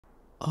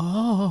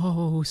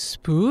Oh,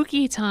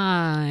 spooky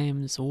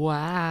times.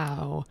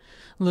 Wow.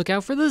 Look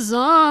out for the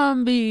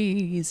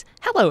zombies.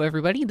 Hello,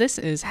 everybody. This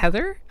is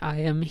Heather. I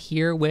am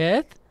here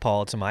with...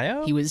 Paul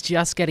Tamayo? He was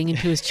just getting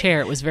into his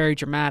chair. It was very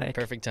dramatic.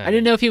 Perfect time. I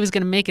didn't know if he was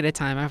going to make it a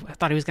time. I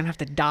thought he was going to have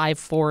to dive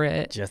for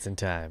it. Just in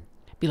time.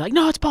 Be like,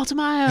 no, it's Paul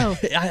Tamayo.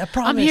 I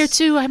promise. I'm here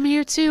too.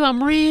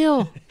 I'm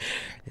real.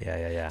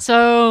 Yeah.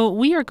 So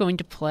we are going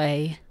to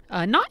play...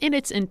 not in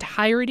its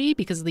entirety,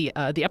 because the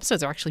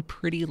episodes are actually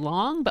pretty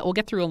long, but we'll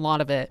get through a lot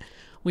of it.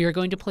 We are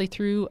going to play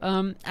through,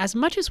 as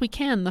much as we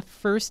can, the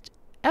first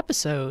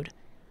episode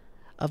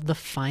of the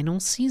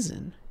final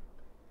season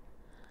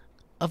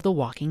of The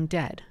Walking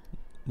Dead.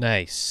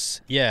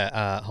 Nice.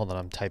 Yeah, hold on.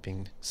 I'm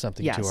typing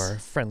something to our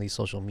friendly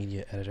social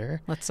media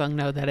editor. Let Sung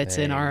know that it's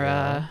in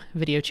our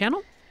video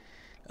channel.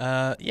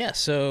 Yeah,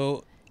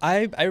 so...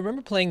 I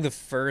remember playing the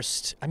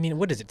first,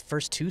 what is it,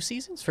 first 2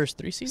 seasons? First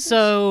 3 seasons?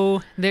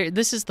 So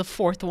this is the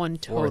fourth one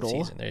total.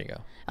 Fourth season, there you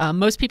go.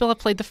 Most people have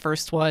played the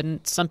first one.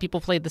 Some people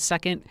played the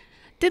second.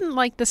 Didn't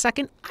like the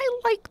second. I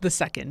like the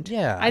second.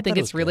 Yeah. I think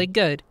it's really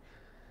good.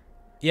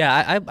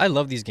 Yeah, I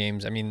love these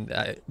games.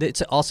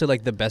 It's also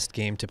like the best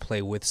game to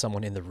play with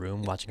someone in the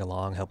room, watching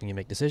along, helping you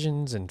make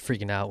decisions, and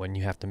freaking out when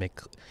you have to make,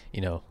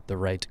 the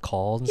right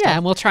calls and stuff.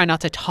 And we'll try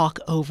not to talk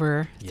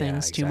over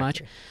things too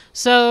much. Exactly.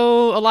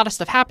 So a lot of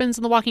stuff happens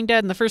in The Walking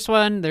Dead. In the first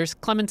one, there's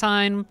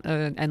Clementine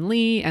and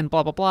Lee and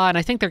blah, blah, blah. And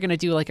I think they're going to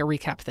do like a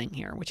recap thing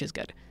here, which is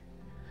good.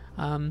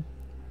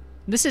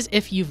 This is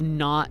if you're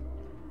not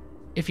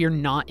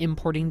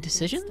importing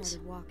decisions.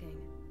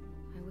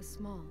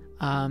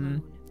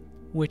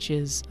 Which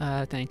is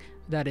a thing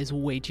that is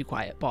way too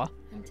quiet, Paul.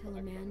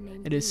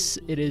 It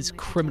is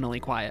criminally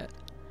quiet.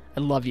 I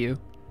love you,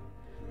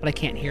 but I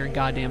can't hear a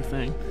goddamn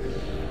thing.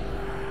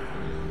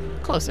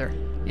 Closer,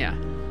 yeah.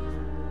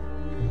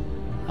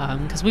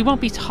 Because we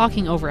won't be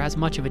talking over as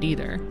much of it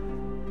either.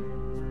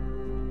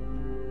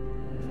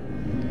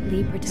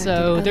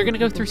 So they're going to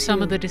go through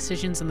some of the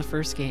decisions in the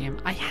first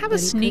game. I have a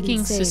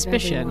sneaking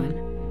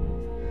suspicion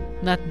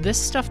that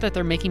this stuff that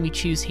they're making me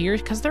choose here,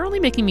 because they're only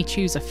making me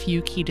choose a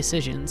few key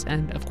decisions,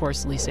 and of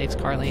course Lee saves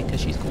Carly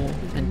because she's cool,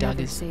 and Doug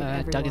is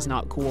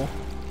not cool.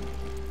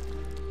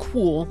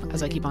 Cool,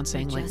 as I keep on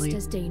saying lately.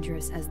 Just as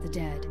dangerous as the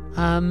dead.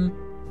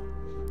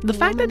 The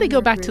fact that they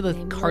go back to the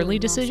Carly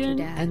decision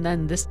and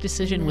then this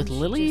decision with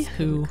Lily,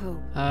 who,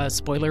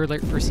 spoiler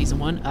alert for season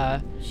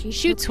 1,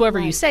 shoots whoever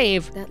you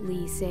save,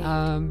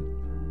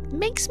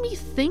 makes me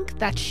think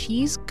that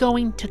she's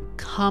going to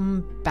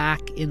come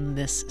back in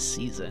this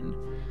season.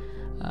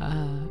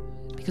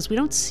 Because we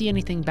don't see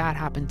anything bad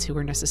happen to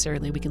her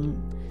necessarily. We can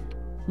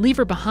leave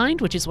her behind,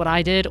 which is what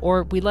I did,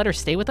 or we let her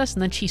stay with us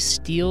and then she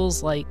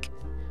steals, like,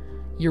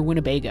 your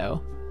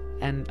Winnebago.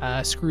 And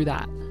screw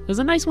that. It was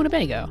a nice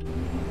Winnebago.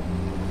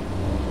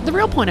 The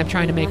real point I'm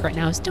trying to make right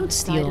now is don't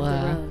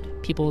steal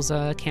people's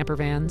camper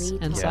vans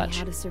and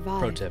such.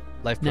 Pro tip.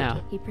 Life pro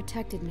tip. He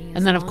protected me.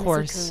 And then, of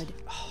course,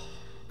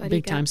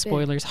 big time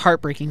spoilers,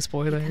 heartbreaking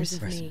spoilers.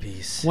 Rest in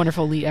peace.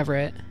 Wonderful Lee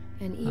Everett.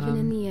 And even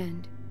in the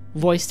end,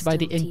 voiced by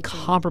the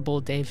incomparable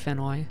Dave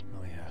Fennoy.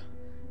 Oh,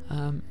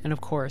 yeah. And of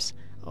course,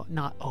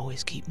 not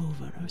always keep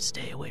moving or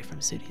stay away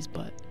from cities,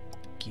 but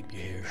Keep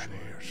your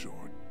hair short.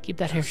 Keep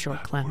that hair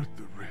short, Clem.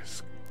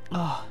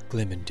 Oh.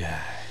 Glim and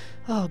die.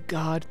 Oh,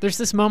 God. There's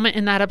this moment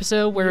in that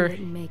episode where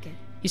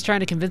he's trying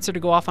to convince her to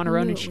go off on her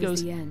own, and she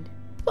goes,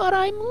 but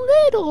I'm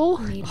little.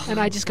 And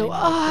I just go,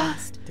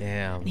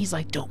 Damn. And he's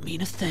like, don't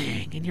mean a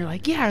thing. And you're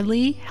like, yeah,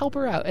 Lee, help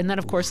her out. And then,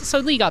 of course, so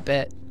Lee got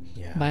bit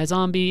by a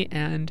zombie,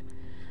 and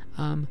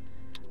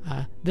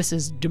this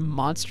is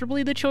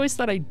demonstrably the choice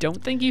that I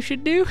don't think you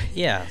should do.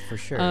 Yeah, for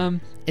sure.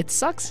 It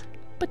sucks,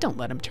 but don't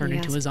let him turn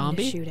into a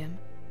zombie. Shoot him.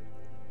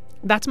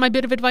 That's my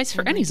bit of advice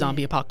for any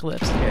zombie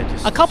apocalypse.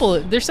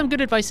 Yeah, there's some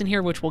good advice in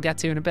here, which we'll get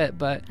to in a bit,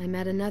 but I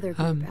met another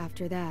group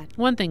after that.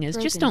 one thing is,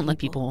 just don't let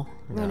people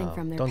running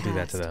from their don't do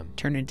that past. to them.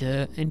 turn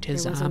into There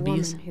was a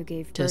zombies, woman who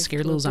gave to birth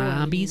scare to little a boy named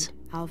zombies.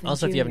 Alvin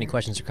Also, if you have any Jr.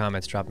 questions or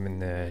comments, drop them in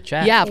the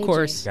chat. Yeah, of AJ.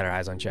 course. Got our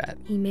eyes on chat.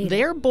 He made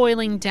They're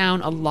boiling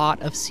down a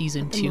lot of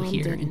season The 2 mom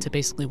here didn't. into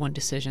basically one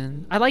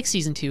decision. I like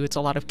season 2. It's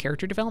a lot of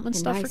character development and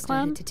stuff I for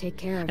Clem. started to take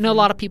care of I know a him.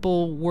 lot of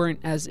people weren't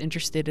as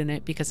interested in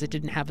it because it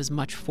didn't have as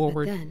much But then,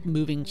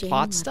 forward-moving Jane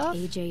plot left stuff.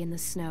 AJ in the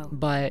snow.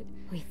 But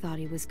We thought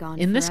he was gone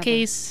in this forever.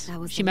 case, That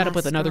was she the met up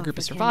with last another straw group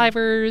for of Kenny.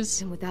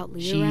 survivors. And without Lee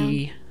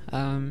She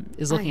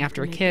is I looking had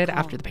after to a make kid the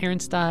after call. the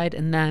parents died,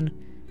 and then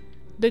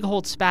big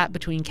old spat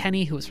between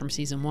Kenny, who was from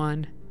season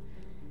 1,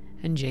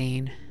 and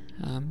Jane.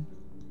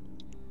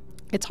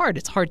 It's hard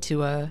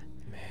to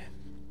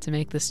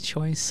make this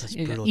choice, Such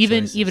brutal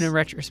even choices. in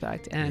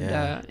retrospect.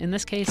 And in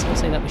this case, we'll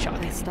say that we shot I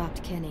Kenny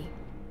stopped Kenny.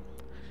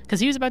 because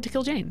he was about to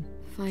kill Jane.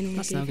 Finally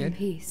That's gave no him good.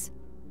 peace.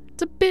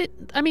 It's a bit.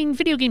 I mean,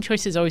 video game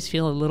choices always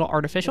feel a little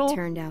artificial. It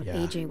turned out Yeah.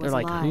 AJ was They're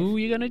like, alive. who are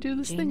you gonna do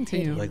this Jane thing to?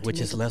 hid him. Like, which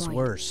to is make a less point.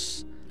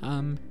 worse?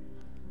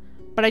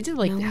 But I did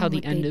like Knowing how the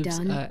what end they'd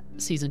of done.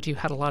 season 2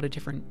 had a lot of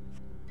different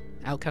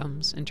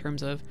outcomes in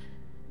terms of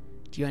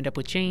Do you end up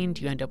with Jane?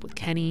 Do you end up with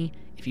Kenny?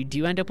 If you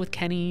do end up with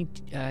Kenny,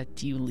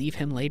 do you leave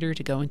him later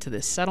to go into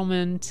this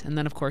settlement? And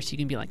then, of course, you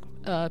can be like,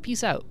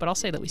 peace out. But I'll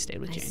say that we stayed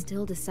with I Jane.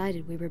 still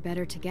decided we were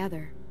better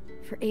together.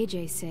 For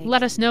AJ's sake.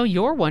 Let us know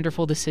your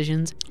wonderful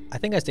decisions I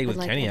think I stayed with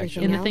like Kenny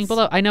everything in actually. the thing else,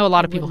 below. I know a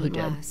lot of it people who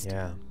wouldn't did. last.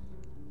 Yeah.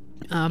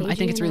 I AJ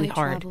think it's and really I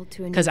hard traveled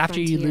to a new because after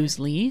you frontier. lose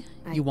Lee,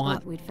 I you want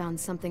thought we'd found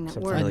something that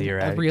Some worked. familiar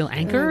a real But I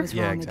anchor. was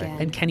Yeah, wrong exactly.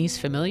 again. And Kenny's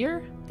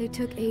familiar, They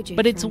took AJ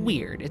but it's from me.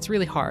 weird. It's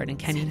really hard, and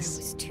Said I Kenny's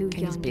was too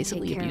Kenny's young to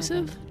basically take care of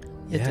abusive. him.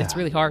 It's Yeah.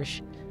 really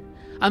harsh.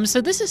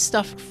 So this is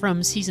stuff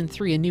from season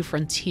 3, A New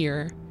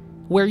Frontier,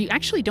 where you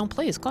actually don't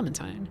play as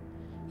Clementine.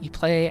 You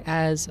play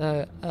as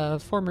a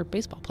former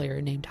baseball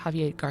player named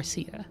Javier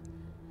Garcia,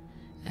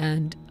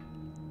 and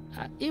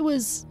it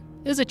was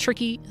a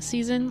tricky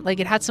season.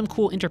 Like, it had some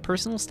cool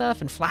interpersonal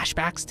stuff and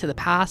flashbacks to the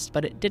past,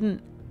 but it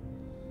didn't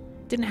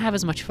have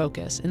as much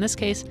focus. In this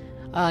case,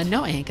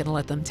 no, I ain't gonna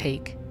let them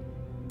take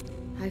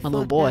I my fought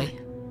little boy.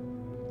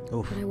 back,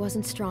 Oof. but I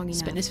wasn't strong enough.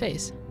 Spit in his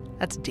face.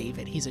 That's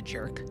David. He's a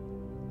jerk.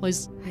 Well,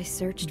 he's I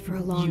searched for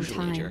a long usually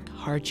time. a jerk.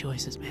 Hard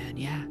choices, man.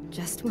 Yeah.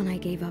 Just when I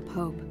gave up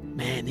hope,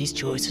 Man, these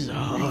choices are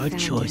I hard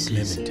found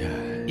choices.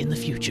 Clementine. In the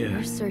future.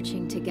 we're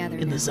searching together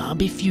In now. the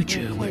zombie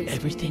future In a where place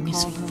everything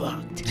is we call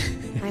home. fucked.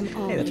 I'm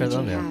all Hey, that's our AJ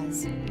thumbnail.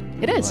 has.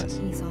 It is. Was.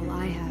 He's all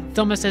I have. It's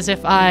almost as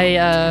if I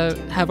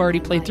have already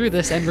played through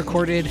this and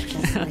recorded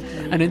Just like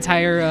me. an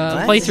entire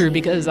What? playthrough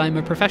because I'm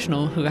a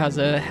professional who has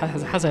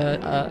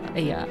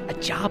a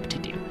job to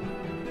do.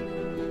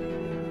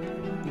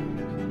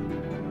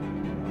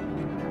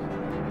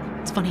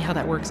 It's funny how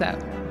that works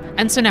out.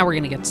 And so now we're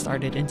going to get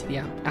started into the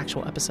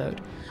actual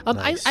episode.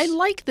 Nice. I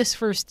like this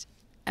first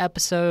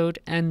episode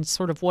and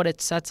sort of what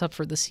it sets up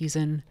for the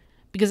season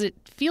because it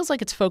feels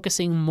like it's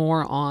focusing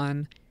more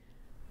on,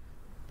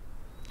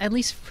 at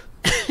least,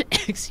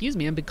 excuse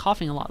me, I've been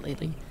coughing a lot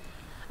lately.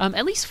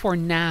 At least for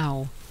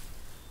now,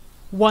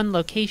 one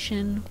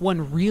location,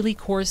 one really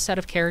core set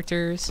of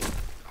characters.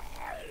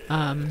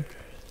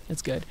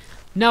 It's good.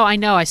 No, I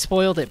know I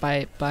spoiled it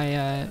by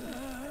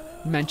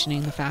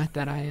mentioning the fact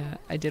that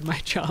I did my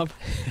job.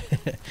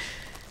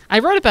 I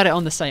wrote about it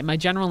on the site. My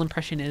general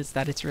impression is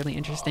that it's really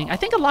interesting. I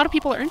think a lot of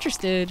people are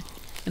interested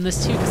in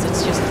this too because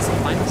it's the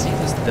final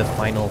season. The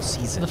final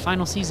season. The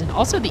final season.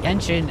 Also, the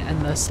engine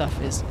and the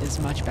stuff is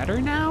much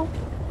better now.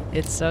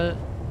 It's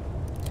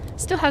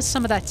still has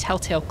some of that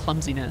telltale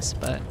clumsiness,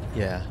 but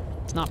Yeah.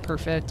 it's not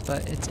perfect.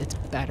 But it's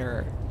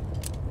better.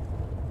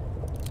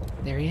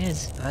 There he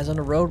is, Eyes on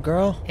the road,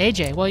 girl.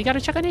 AJ. Well, you got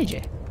to check on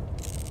AJ.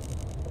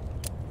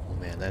 Oh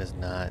man, that is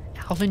not.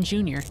 Alvin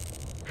Jr.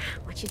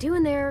 What you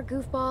doing there,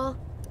 goofball?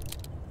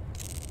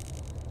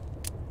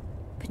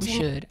 We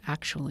should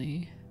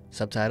actually,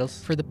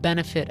 Subtitles? for the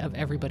benefit of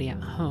everybody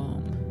at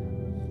home.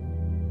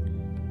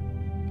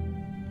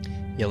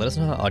 Yeah, let us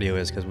know how audio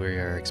is because we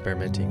are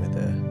experimenting with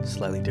a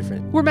slightly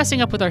different. We're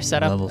messing up with our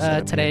setup, Level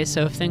setup, today, yeah.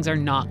 so if things are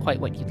not quite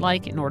what you'd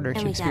like, in order to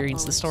And we got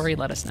experience the bullets. story,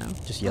 let us know.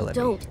 Just yell at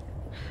me. Don't.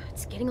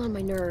 It's getting on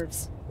my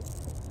nerves.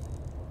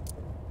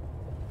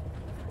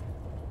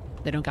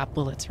 They don't got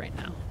bullets right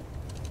now.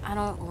 I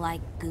don't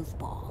like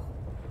goofball.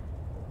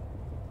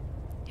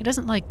 He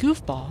doesn't like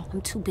goofball.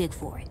 I'm too big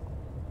for it.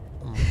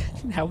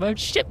 How about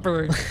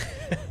shitbird?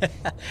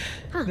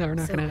 Huh, No, we're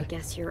not so gonna I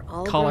guess you're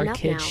all Call grown our up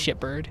kid now.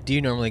 shitbird. Do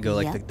you normally go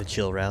like Yep. the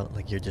chill route?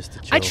 Like you're just a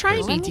chill I try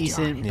and person? be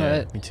decent,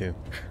 Yeah, me too.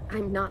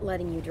 I'm not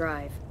letting you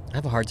drive. I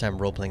have a hard time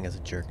role playing as a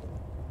jerk.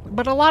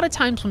 but a lot of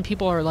times when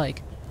people are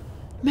like,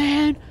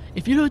 "Man,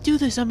 if you don't do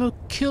this, I'm gonna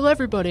kill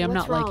everybody," I'm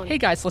What's not wrong? like, "Hey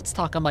guys, let's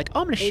talk." I'm like, "Oh,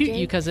 I'm gonna shoot AJ?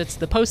 you because it's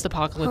the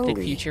post-apocalyptic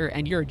Hungry. future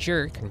and you're a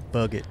jerk,"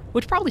 Bug it.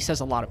 which probably says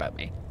a lot about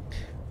me.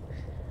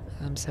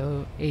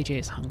 So AJ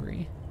is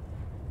hungry.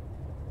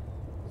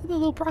 Look at the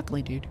little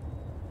broccoli dude.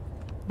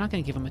 I'm not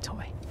gonna give him a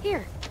toy.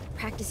 Here,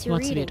 practice He your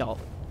wants to be reading. adult.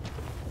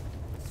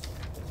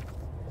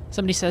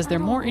 Somebody says they're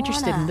I more don't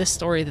interested in wanna. this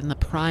story than the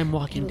Prime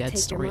Walking It'll Dead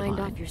take your mind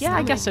off storyline. your Yeah,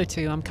 I guess so stomach.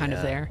 too. I'm kind of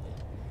Yeah.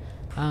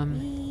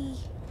 there.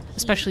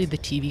 Especially the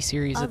TV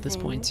series at this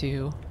point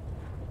too,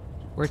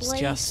 where it's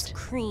just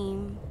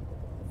cream,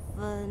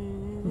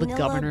 the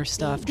governor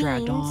stuff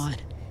dragged on.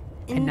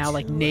 And now,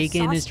 like, into a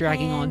Negan is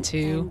dragging on,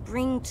 saucepan too. and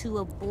bring to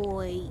a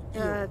boil.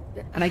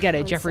 And I get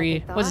it, on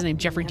Jeffrey, second what's his thought, name,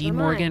 Jeffrey D. never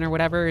Morgan mind. or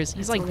whatever, he's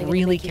That's like only gonna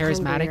really make you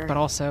charismatic, hungrier. but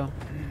also,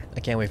 I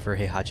can't wait for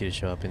Heihachi to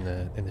show up in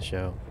the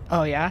show.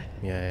 oh yeah.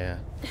 Yeah.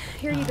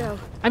 Here you go.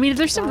 I mean,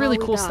 there's some About really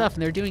all we cool got. stuff,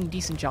 and they're doing a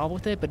decent job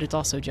with it, but it's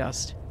also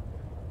just,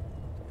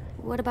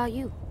 What about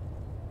you?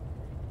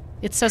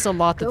 it says a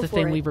lot that Go the for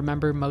thing it. we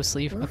remember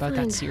mostly We'll about that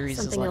find series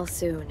is something like, else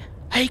soon.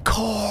 "Hey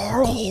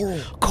Carl,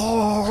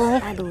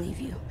 Carl, I believe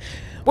you.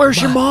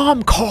 where's your My-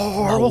 mom,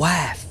 Carl?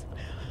 wife.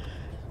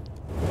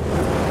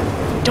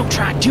 Don't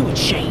try and do it,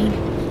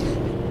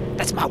 Shane.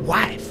 That's my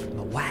wife."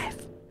 My wife.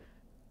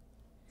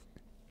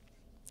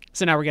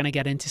 So now we're going to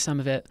get into some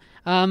of it.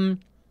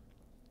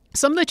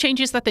 Some of the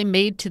changes that they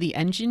made to the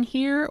engine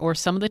here, or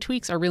some of the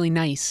tweaks, are really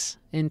nice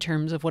in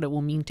terms of what it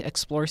will mean to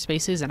explore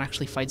spaces and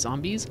actually fight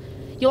zombies.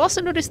 You'll also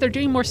notice they're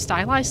doing more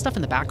stylized stuff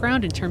in the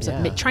background in terms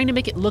of Yeah. trying to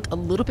make it look a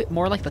little bit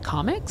more like the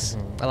comics.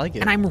 I like it.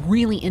 And I'm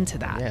really into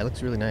that. Yeah, it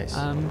looks really nice.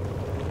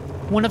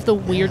 one of the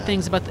weird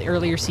things about the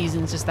earlier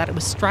seasons is that it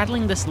was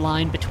straddling this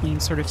line between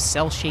sort of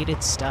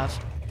cel-shaded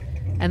stuff,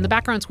 and the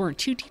backgrounds weren't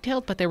too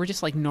detailed, but they were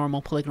just like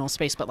normal polygonal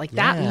space. But like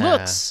that Yeah.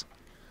 looks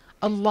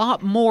a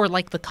lot more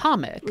like the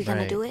comic. We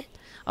gonna Right. do it?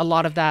 A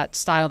lot of that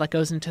style that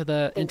goes into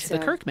the Think the so.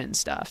 Kirkman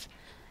stuff,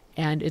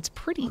 and it's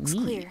pretty Looks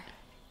neat. clear.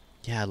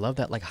 Yeah, I love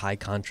that like high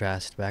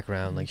contrast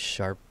background, like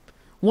sharp.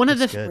 One of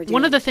Looks the good.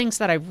 one of the things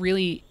that I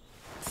really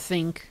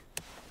think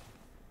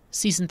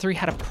season 3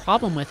 had a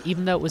problem with,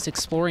 even though it was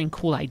exploring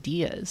cool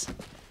ideas,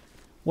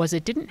 was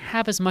it didn't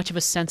have as much of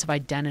a sense of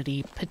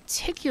identity,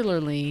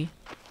 particularly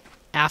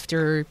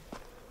after,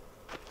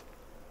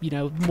 you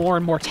know, more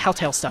and more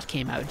Telltale stuff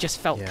came out. It just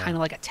felt Yeah. kind of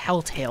like a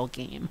Telltale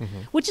game,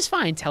 which is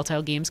fine.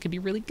 Telltale games can be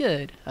really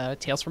good.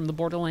 Tales from the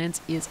Borderlands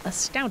is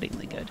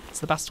astoundingly good. It's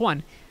the best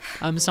one.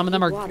 Some of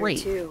them are Water, great.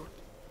 too.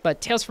 But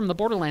Tales from the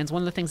Borderlands,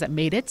 one of the things that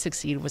made it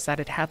succeed was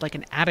that it had like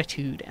an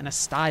attitude and a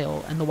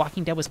style, and The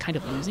Walking Dead was kind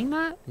of losing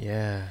that.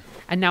 Yeah.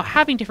 And now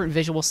having different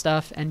visual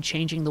stuff and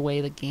changing the way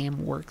the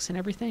game works and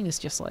everything is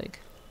just like,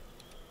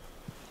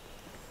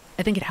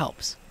 I think it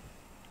helps.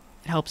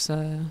 It helps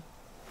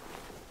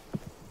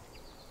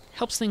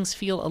helps things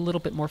feel a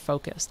little bit more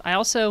focused. I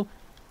also,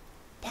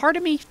 part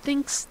of me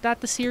thinks that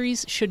the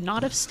series should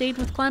not have stayed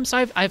with Clem.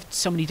 So I have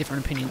so many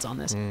different opinions on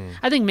this.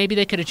 I think maybe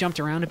they could have jumped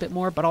around a bit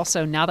more, but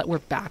also now that we're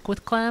back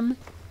with Clem,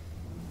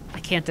 I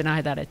can't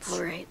deny that it's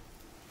All right.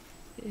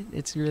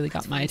 it's really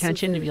got my find some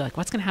attention to food. be like,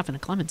 what's gonna happen to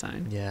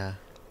Clementine? Yeah.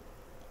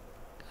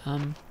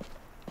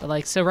 But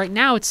like, so right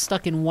now it's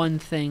stuck in one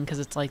thing because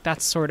it's like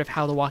that's sort of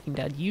how The Walking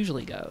Dead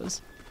usually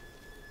goes.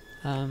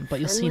 But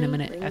you'll see in a Friendly,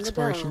 minute, ring the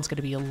exploration's bell. going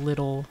to be a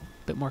little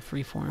bit more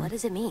freeform. What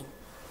does it mean?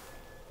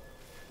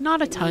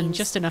 Not a It ton, means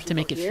just enough to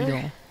make it people feel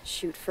here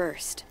shoot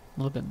first. a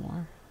little bit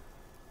more.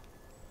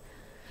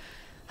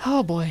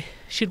 Oh boy,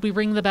 should we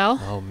ring the bell?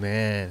 Oh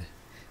man,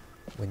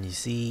 when you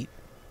see.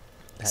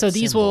 That So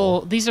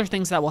symbol, these are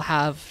things that will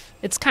have.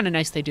 It's kind of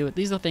nice they do it.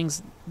 These are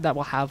things that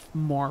will have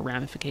more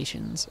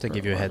ramifications. to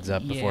give you a heads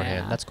up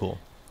beforehand. Yeah. That's cool.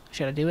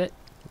 Should I do it?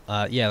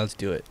 Yeah, let's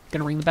do it.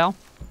 Gonna ring the bell.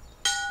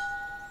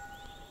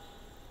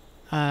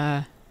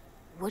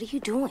 What are you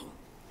doing?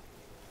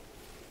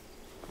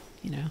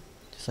 You know.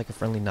 Just like a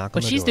friendly knock But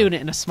on the she's door. doing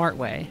it in a smart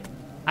way.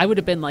 I would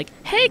have been like,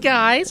 "Hey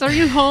guys, are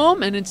you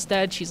home?" And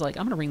instead, she's like,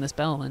 "I'm gonna ring this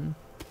bell and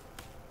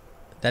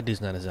That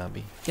dude's not a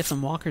zombie. get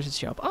some walkers to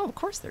show up." Oh, of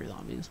course they're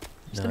zombies.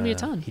 There's gonna be a Nah,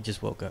 ton. He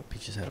just woke up. He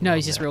just had. A No, long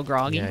he's just nap. real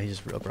groggy. Yeah, he's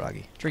just real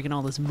groggy. Drinking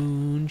all this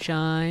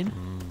moonshine.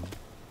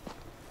 Mm.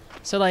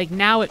 So like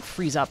now it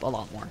frees up a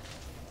lot more,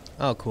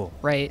 Oh, cool.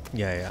 right?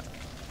 Yeah, yeah.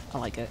 I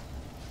like it.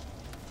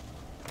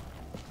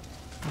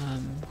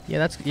 Yeah,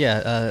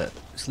 that's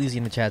Sleazy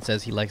in the chat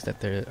says he likes that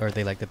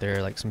they like that there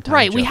are like some time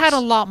Right, we had a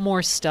jumps. lot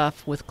more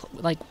stuff with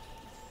like.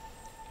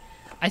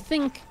 I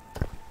think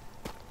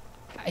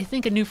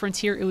A New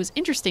Frontier. It was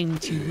interesting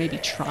to maybe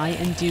try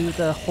and do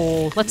the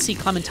whole let's see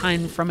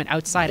Clementine from an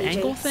outside AJ,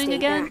 angle thing stay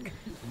again. back.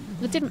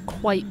 It didn't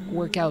quite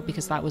work out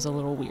because that was a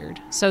little weird.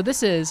 So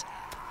this is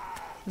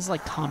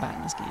like combat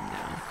in this game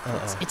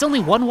now. It's only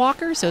one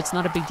walker, so it's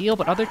not a big deal.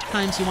 But other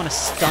times you want to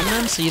stun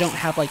them so you don't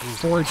have like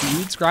 4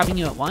 dudes grabbing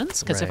you at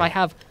once. Because if I Right.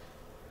 have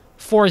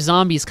 4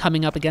 zombies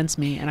coming up against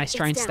me and I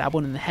try and It's stab down.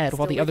 one in the head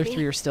while Still the other with me?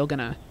 3 are still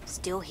gonna,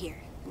 Still here.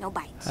 No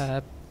bites.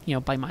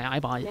 bite my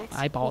Next,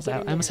 eyeballs we get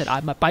out. in I almost there.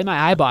 said bite my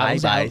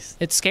eyeballs out. Eyeballs.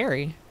 It's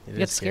scary. It I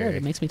get is scared. scary.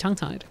 It makes me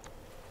tongue-tied.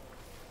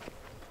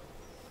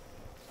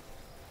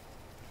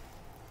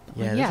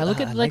 Yeah, look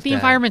at I like the that.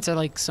 environments are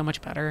like so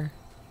much better.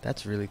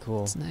 That's really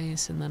cool. It's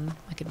nice, and then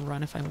I can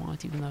run if I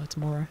want, even though it's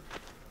more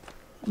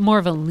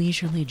of a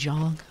leisurely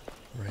jog.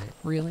 Right.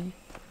 Really,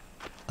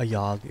 A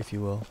yog, if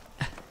you will.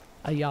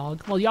 a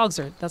yog. Well,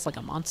 yogs that's like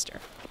a monster.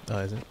 Oh,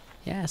 is it?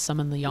 Yeah,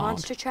 summon the yog.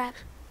 Monster trap?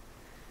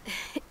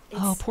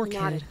 Oh, It's poor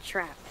not kid. a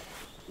trap.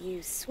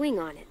 You swing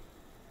on it.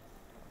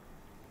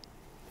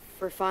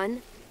 For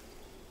fun,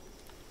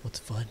 What's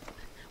fun?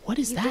 What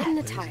is you that? get in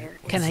a tire.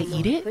 Can and I someone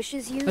eat it?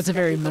 Pushes you That's a so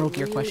very you Metal go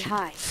Gear really question.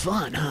 high.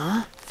 Fun,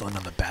 huh? Fun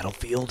on the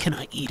battlefield. Can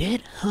I eat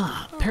it?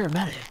 Huh?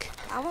 Paramedic.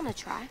 I want to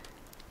try.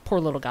 Poor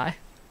little guy.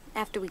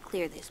 After we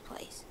clear this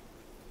place.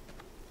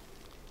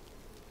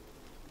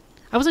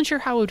 I wasn't sure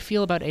how I would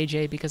feel about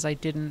AJ because I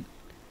didn't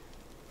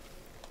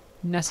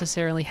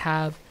necessarily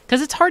have...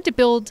 Because it's hard to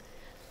build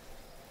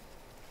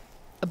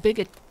a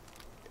big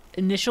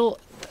initial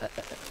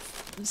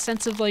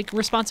sense of like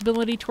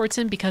responsibility towards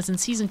him because in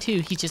season 2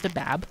 he's just a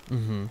bab,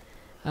 Mm-hmm.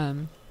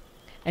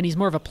 and he's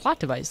more of a plot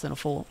device than a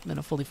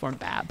fully formed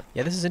bab.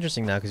 Yeah, this is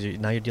interesting now because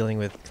now you're dealing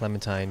with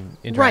Clementine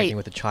interacting Right.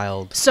 with a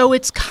child. So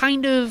it's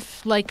kind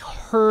of like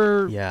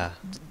her Yeah,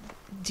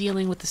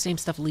 dealing with the same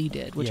stuff Lee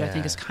did, which I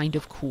think Yeah. is kind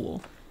of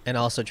cool. and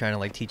also trying to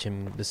like teach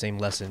him the same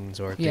lessons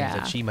or things Yeah.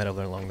 that she might have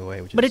learned along the way,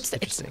 which But is it's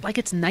interesting. like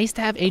it's nice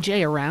to have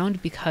AJ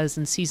around because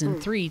in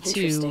season 3 too,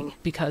 interesting.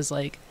 because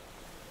like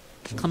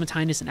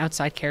Clementine is an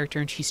outside character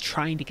and she's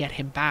trying to get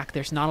him back.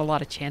 There's not a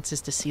lot of chances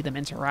to see them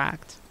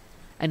interact,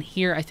 and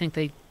here I think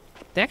they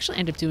actually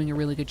end up doing a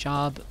really good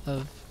job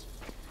of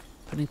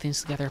putting things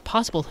together. A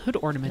possible hood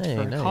ornament Hey,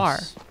 for a nice. car.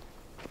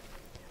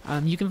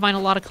 You can find a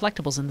lot of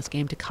collectibles in this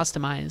game to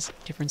customize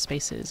different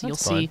spaces.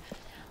 That's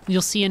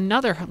You'll see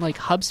another like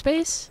hub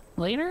space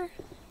later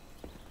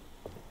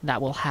that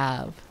will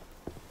have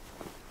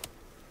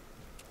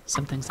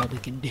some things that we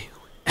can do.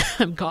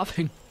 I'm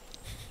coughing.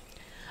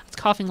 I was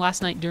coughing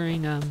last night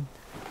during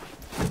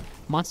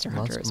Monster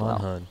Hunter as well.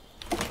 Hunt.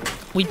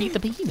 We beat the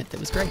behemoth. It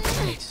was great.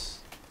 Nice.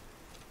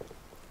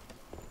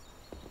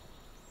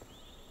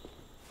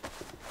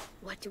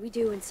 What do we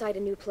do inside a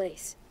new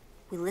place?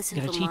 We listen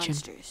Gotta for teach him.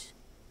 monsters.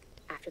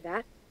 After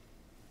that,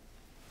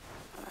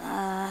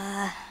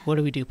 What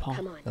do we do, Paul?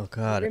 come on. Oh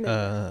God.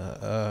 Remember,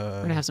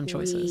 We're gonna have some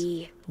choices.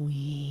 we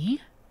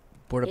We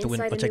Board up the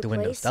window. Inside a Check new the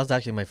windows. place? That was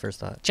actually my first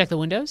thought. Check the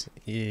windows.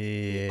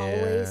 Yeah.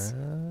 always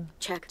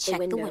check Check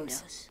the the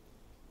windows. windows.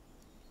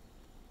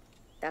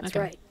 That's Okay.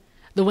 right.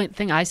 The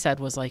thing I said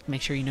was like,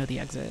 make sure you know the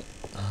exit.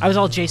 I was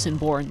all Jason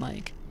Bourne,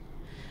 like,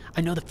 I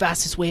know the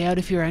fastest way out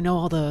of here. I know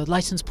all the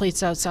license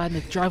plates outside in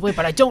the driveway,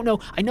 but I don't know.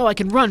 I know I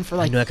can run for I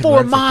like know I can 4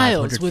 run for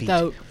miles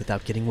 500 feet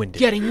without getting winded.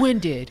 getting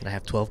winded. And I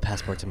have 12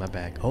 passports in my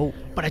bag. Oh.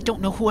 But I don't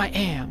know who I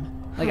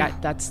am.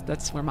 Like,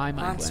 that's where my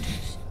mind went.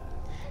 Monsters.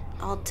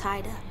 All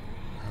tied up.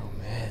 Oh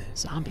man. They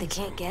Zombies.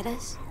 can't get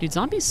us? Dude,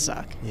 zombies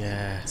suck.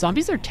 Yeah.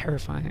 Zombies are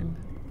terrifying.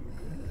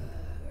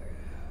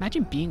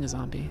 Imagine being a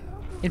zombie.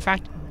 In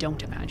fact,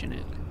 don't imagine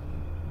it.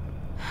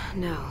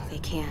 No, they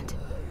can't.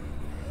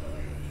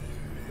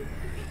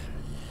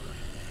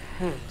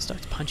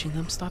 Starts punching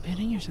them. Stop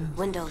hitting yourself.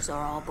 Windows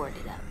are all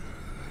boarded up.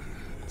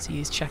 See,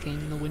 he's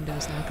checking the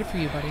windows now. Good for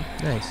you, buddy.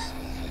 Nice.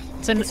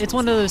 It's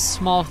one of those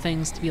small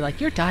things to be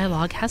like, your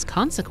dialogue has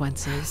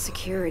consequences.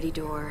 Security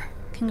door.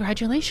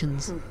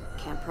 Congratulations.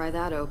 Can't pry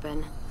that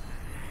open.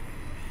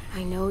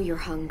 I know you're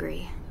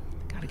hungry.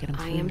 Gotta get him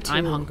I food. am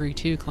I'm too. hungry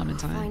too,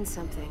 Clementine. Find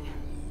something.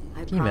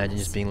 I Can you imagine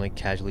promise. just being like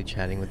casually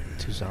chatting with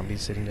 2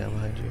 zombies sitting down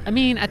behind you? I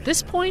mean, at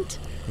this point,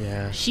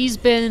 Yeah. she's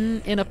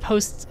been in a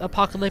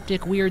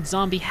post-apocalyptic weird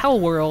zombie hell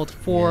world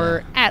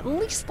for at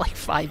least like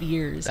 5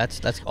 years.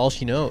 That's all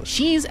she knows.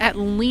 She's at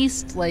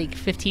least like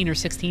 15 or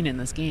 16 in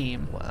this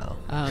game. Wow.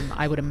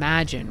 I would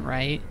imagine,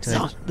 right?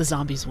 The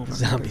zombies will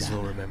remember Zombies that.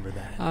 will remember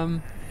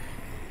that.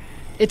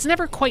 It's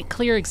never quite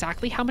clear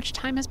exactly how much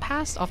time has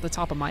passed off the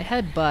top of my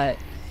head, but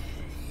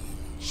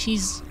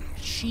she's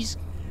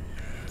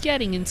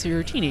getting into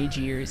her teenage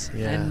years.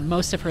 Yeah. And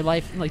most of her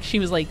life, like, she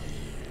was like,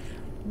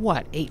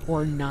 what, 8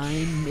 or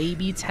 9,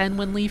 maybe 10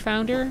 when Lee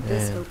found her?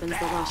 This Yeah. opens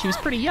the lock. She was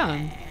pretty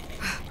young.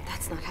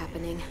 That's not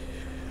happening.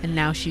 And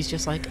now she's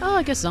just like, oh,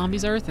 I guess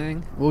zombies are a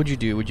thing. What would you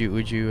do? Would you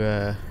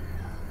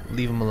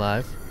leave them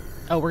alive?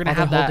 Oh, we're gonna Oh, they're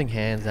have that. holding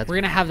hands. That's We're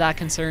gonna have that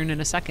concern in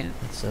a second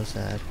so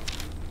sad.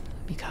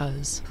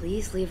 because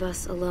Please leave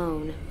us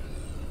alone.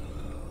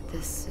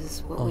 This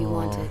is what we Aw.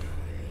 wanted.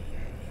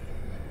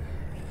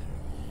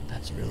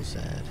 That's real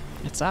sad.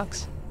 it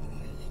sucks.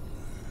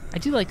 I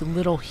do like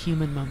little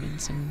human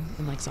moments in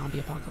like zombie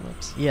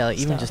apocalypse. Yeah, like,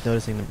 even stuff. just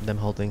noticing them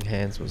holding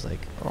hands was like,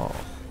 oh.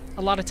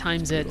 A lot of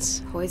times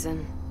it's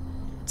Poison.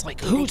 like,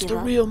 Did they who's give the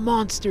up? real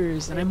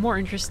monsters? And I'm more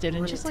interested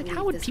in Wanted just to like, how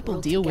leave would this people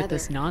world deal with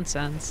this together.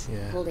 nonsense?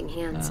 Yeah. Holding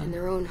hands in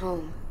their own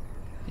home.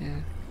 Yeah.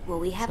 Will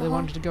we have So a they home?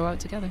 wanted to go out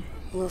together.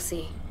 We'll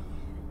see.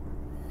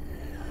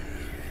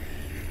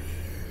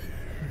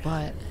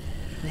 But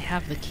they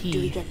have the key. Do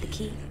we get the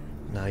key?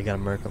 No, you gotta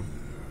murk them.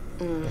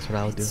 That's what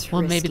I would do. It's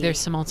Well, maybe risky. there's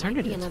some Might be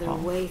alternatives, another Paul.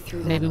 way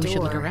through Maybe that we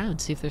should look door.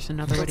 around, see if there's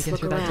another way to Let's get look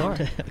through that door.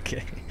 around.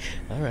 Okay.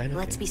 All right. Okay.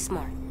 Let's be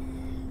smart.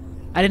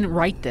 I didn't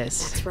write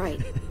this, That's right.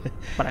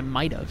 but I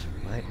might have.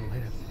 Might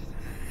have.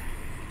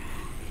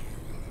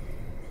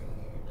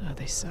 Oh,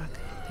 they suck.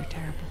 They're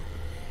terrible.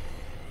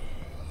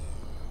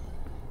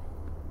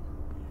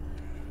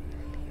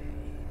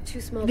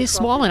 Too small. It to is crawl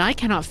small through. and I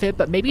cannot fit,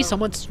 but maybe Oh,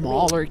 someone wait.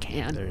 smaller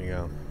can. There you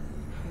go.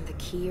 The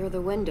key or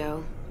the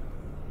window.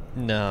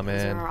 No,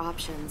 Those are our man.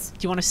 options.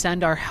 Do you want to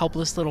send our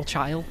helpless little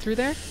child through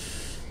there?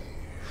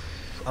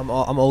 I'm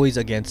always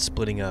against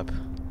splitting up.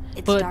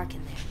 It's But- dark in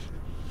there.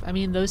 I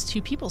mean, those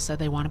 2 people said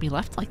they want to be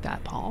left like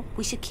that, Paul.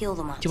 We should kill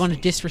the Do monsters. you want to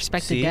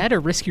disrespect See? the dead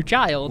or risk your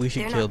child? We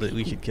should They're kill not the. We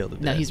people. should kill the.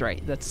 No, dead. he's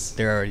right. That's.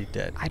 They're already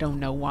dead. I don't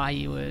know why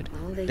you would.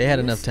 Well, They had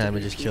used enough time to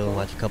be just kill and people.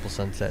 watch a couple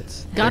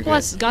sunsets. God They're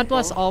bless. good. God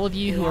bless People. all of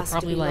you He who are has to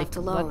probably be like, left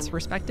alone. let's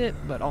respect it,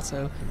 but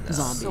also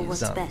zombies. So what's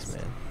Zombies, best?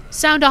 man.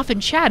 Sound off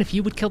in chat if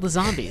you would kill the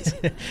zombies.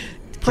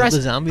 Press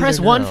the zombies press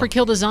or 1 no? for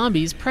kill the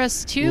zombies.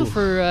 Press 2 Oof.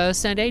 for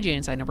send AJ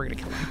inside. No, we're gonna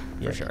kill him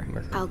Yeah, for sure.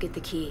 murk 'em. I'll get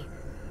the key.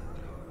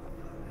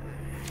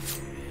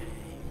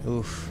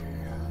 Oof.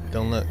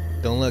 Don't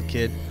look,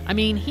 kid. I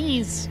mean, he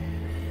was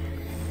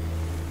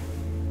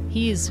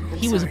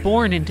sorry.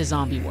 born into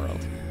zombie world.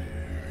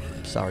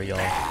 Sorry, y'all.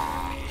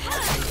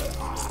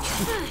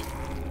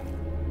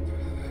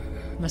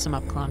 Mess him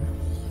up, Clem.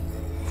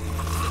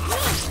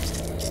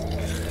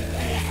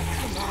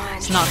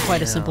 It's not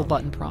quite a simple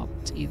button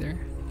prompt either.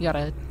 You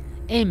gotta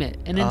aim it,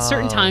 and in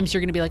certain Oh. times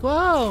you're gonna be like,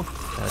 "Whoa!"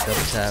 Gotta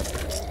double tap.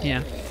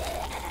 Yeah.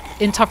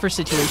 In tougher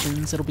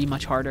situations, it'll be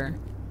much harder.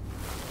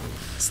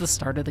 It's the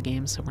start of the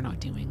game, so we're not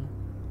doing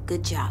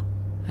Good job.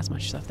 as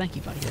much stuff. Thank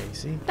you, buddy. Yeah, you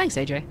see? Thanks,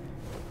 AJ.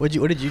 What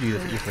did you do your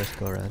first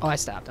go around? Oh, I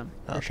stabbed him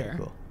for Okay, sure.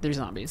 cool. There's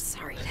zombies.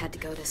 Sorry it had to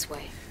go this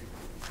way.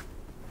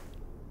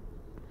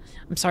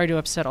 I'm sorry to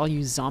upset all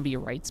you zombie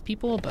rights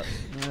people, but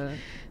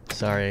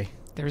Sorry.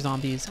 they're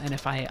zombies, and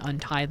if I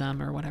untie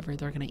them or whatever,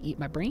 they're gonna eat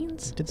my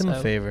brains. Did them a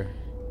So, favor.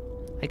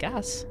 I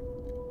guess.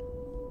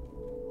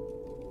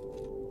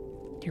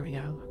 Here we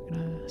go. We're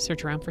gonna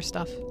search around for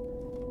stuff.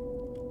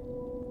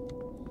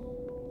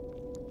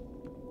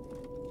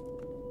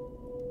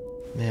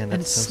 Man, And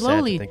that's so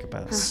slowly, sad to think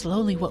about.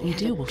 slowly, what we Had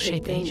do a will big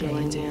shape thing AJ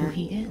going into who there.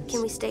 he is.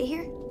 Can we stay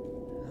here?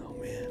 Oh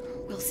man.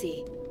 We'll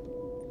see.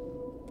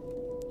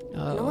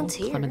 Oh, one's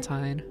here.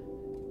 Clementine.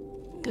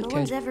 Good No kid.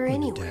 one's ever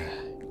anywhere.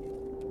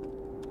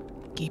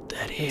 Keep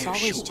that hair It's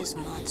always short. just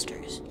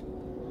monsters.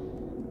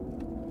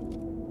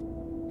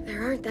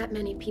 There aren't that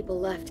many people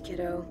left,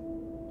 kiddo.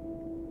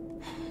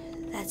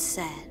 That's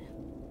sad.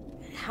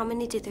 How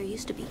many did there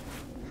used to be?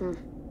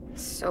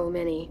 So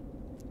many.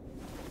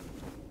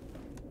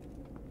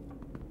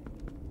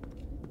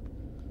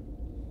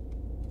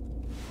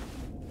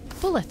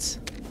 Bullets.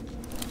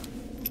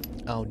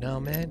 Oh no,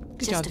 man. Good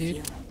Just job, a dude.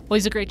 few. Well,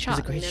 he's a great shot. He's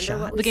a great Remember shot.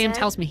 what The we game said?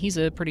 tells me he's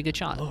a pretty good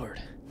shot.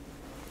 Lord.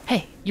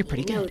 Hey, you're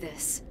pretty You know good.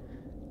 this.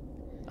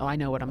 Oh, I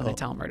know what I'm Oh. gonna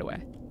tell him right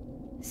away.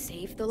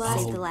 Save the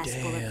last. Save the last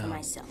bullet for damn.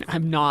 myself.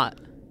 I'm not.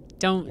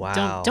 Don't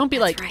Wow. don't be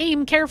That's like right.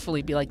 aim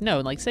carefully. Be like no,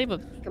 like save a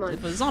Come on.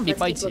 if a zombie let's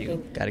bites keep you.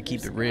 looking. Gotta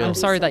keep it There's real. I'm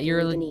sorry that something you're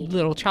a we need.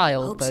 little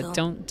child, Hope but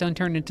so. don't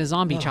turn into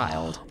zombie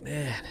child. Oh,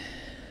 man.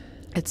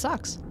 It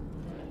sucks.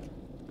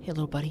 Hey,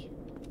 little buddy,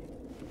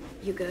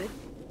 You good?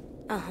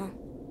 Uh-huh.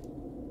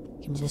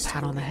 give me a Just little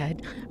pat on the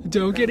hungry. head.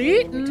 Don't get Rumbling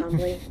in eaten. your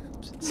tumbly?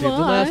 Save the Why?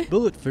 last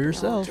bullet for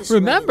yourself. Just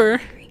Remember, really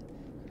hungry.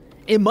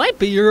 it might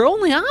be your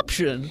only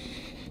option.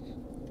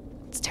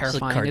 It's It's a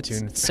terrifying. It's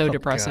cartoon. so Oh,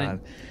 depressing. God.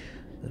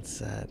 That's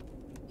sad.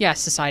 Yeah,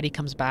 society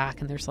comes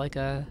back and there's like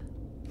a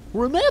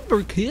remember,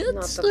 Not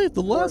kids. the Save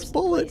the last worst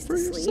bullet place for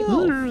to sleep.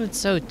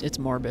 yourself. It's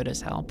morbid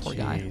as hell. Poor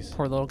guy. Jeez.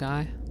 Poor little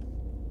guy.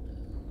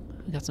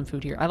 We got some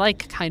food here. I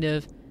like kind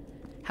of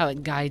how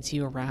it guides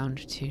you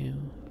around to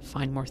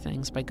find more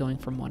things by going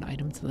from one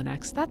item to the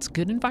next. That's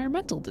good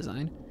environmental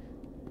design.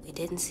 We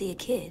didn't see a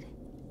kid.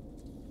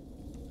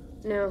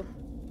 No,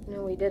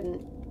 we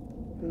didn't.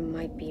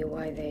 Might be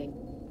why they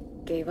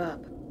gave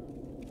up.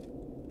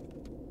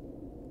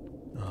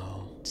 Oh.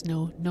 It's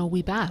no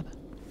wee bab.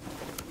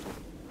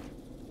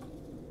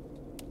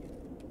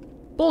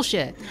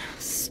 Bullshit.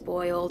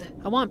 Spoiled.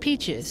 I want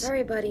peaches.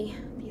 Sorry, buddy.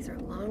 These are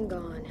long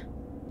gone.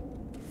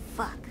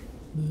 Fuck.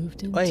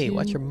 Moved into... Hey,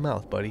 watch your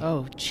mouth, buddy.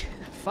 Oh,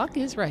 fuck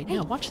is right.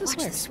 Yeah, watch the Watch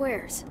the swears.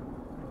 swears.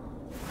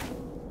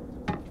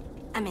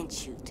 I meant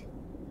shoot.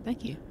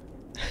 Thank you.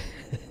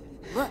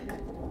 Look.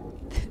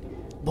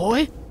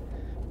 Boy.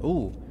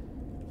 Ooh.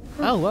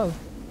 Oh, whoa.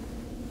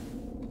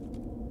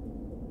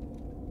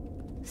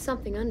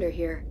 Something under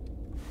here.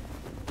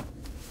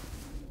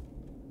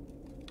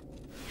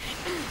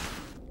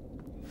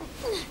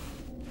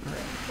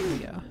 Here we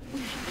go.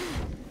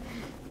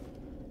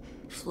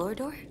 Floor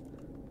door?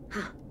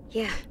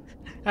 Yeah.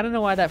 I don't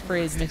know why that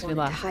phrase makes me Wanted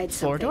to laugh. hide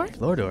Floor door? something.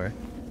 Floor door.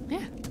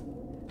 Yeah.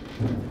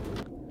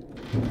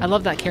 I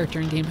love that character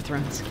in Game of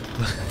Thrones.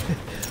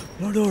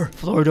 Floor door.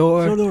 Floor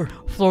door. Floor door.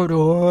 Floor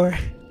door.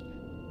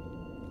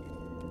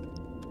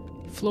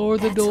 Floor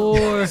the That's a lot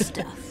door. of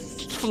stuff.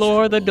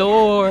 Floor the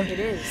door. It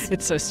is.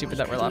 It's so stupid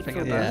that we're laughing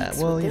at Yeah, that.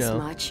 well, With you this know.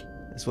 much.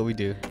 That's what we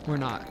do. We're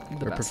not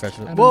the We're best.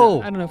 professional. I don't know-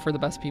 Whoa! I don't know if we're the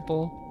best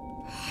people.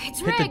 It's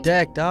Hit the rigged.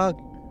 deck, dog.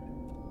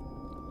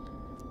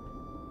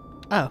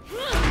 Oh,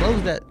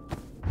 Close that.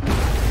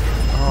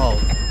 Oh,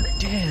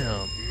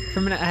 damn. for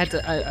a minute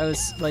I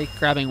was like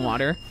grabbing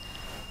water.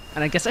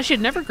 And I guess I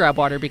should never grab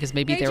water because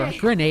maybe there were AJ.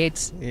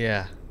 grenades.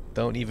 Yeah.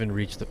 Don't even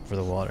reach for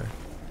the water.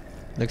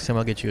 Next time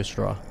I'll get you a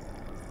straw.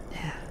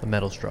 A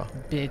metal straw.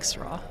 Big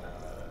straw.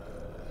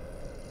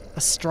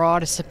 A straw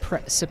to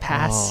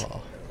surpass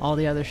Oh. all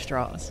the other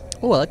straws.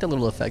 Oh, I like the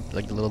little effect,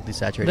 like the little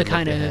desaturated. The look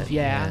kind they of, had.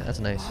 yeah. That's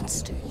nice.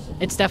 Monster.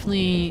 It's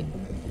definitely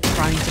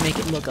trying to make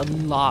it look a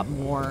lot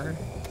more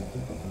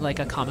like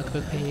a comic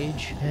book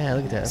page. Yeah,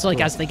 look at that. So like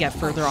Cool. as they get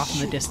further off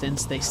in the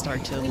distance, they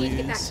start to We need to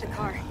get back lose to the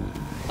car.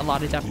 a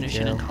lot of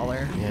definition and Detail.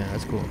 color. Yeah,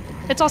 that's cool.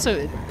 It's also,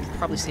 it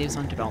probably saves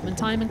on development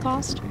time and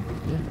cost.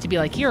 To be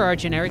like, here are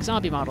generic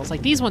zombie models.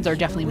 Like these ones are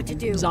definitely What to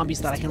do.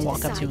 zombies that I can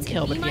walk up to and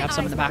kill, but if you have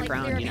some in the Be my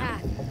background, you know,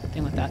 eyes while I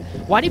thing like that.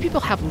 Why do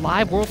people have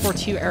live World War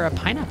II era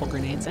pineapple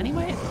grenades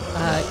anyway?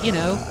 You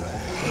know,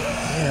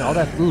 Yeah, all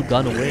that food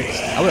gone to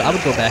waste. I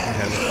would go back and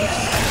try to eat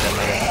some things that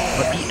might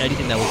have, or eat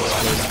anything that was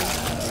exploding.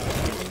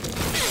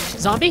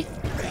 zombie,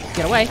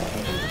 get away.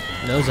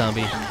 No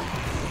zombie.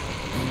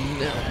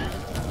 No.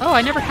 Oh,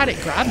 I never had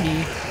it grab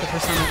me the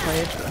first time I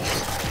played.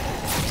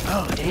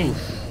 Oh, dang.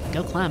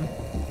 Go Clem.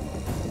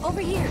 Over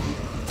here.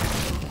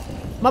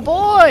 My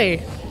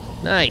boy!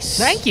 Nice.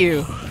 Thank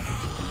you.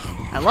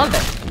 I love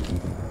it.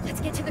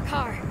 Let's get to the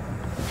car.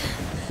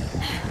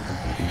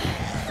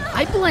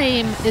 I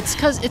blame, it's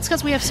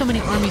cause we have so many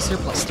army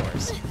surplus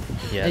stores.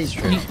 Yeah, that's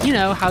true. You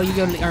know how you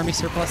go to the army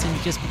surplus and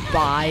you just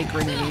buy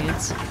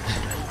grenades.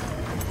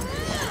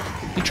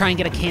 You try and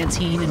get a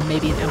canteen and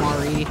maybe an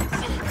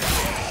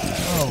MRE.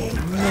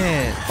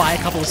 buy a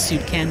couple of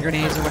soup can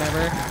grenades or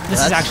whatever.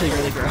 This is actually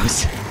really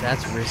gross.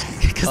 That's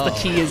risky. Because the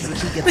key is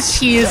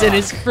in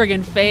his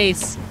friggin'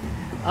 face.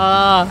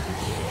 No.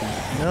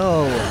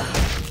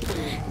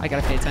 I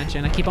gotta pay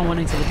attention. I keep on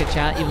wanting to look at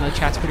chat, even though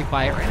chat's pretty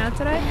quiet right now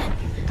today.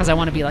 Because I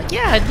want to be like,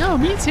 yeah, no,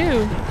 me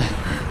too.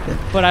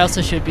 But I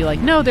also should be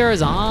like, no, there are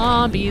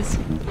zombies.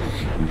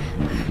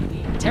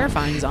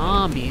 Terrifying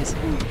zombies.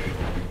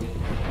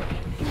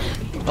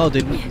 Oh,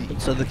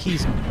 so the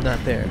key's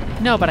not there.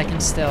 No, but I can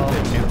still...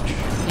 Nooch.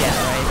 Yeah,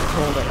 right.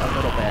 Hold it a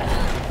little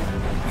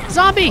bit.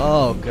 Zombie!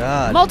 Oh,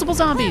 God. Multiple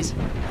zombies!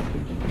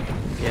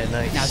 Yeah,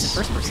 nice. Now it's in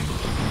first person.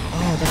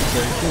 Oh, that's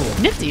very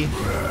cool. Nifty.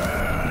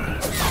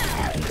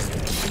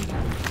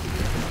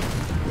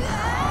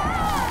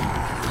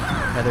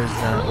 Heather's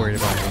not worried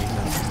about it.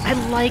 I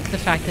like the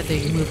fact that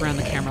they move around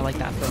the camera like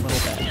that for a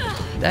little bit.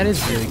 That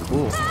is really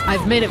cool.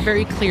 I've made it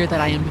very clear that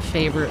I am in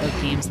favor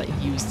of games that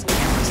use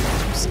cameras to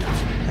do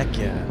stuff. Heck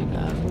yeah.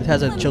 It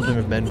has a Children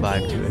of Men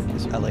vibe to it.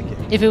 I like it.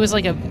 If it was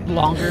like a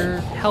longer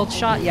held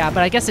shot, yeah,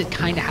 but I guess it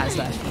kind of has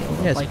that feel.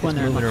 Yeah, like when it's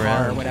they're in the moving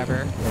car around. or whatever.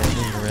 Yeah,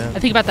 moving around. I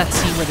think about that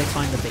scene where they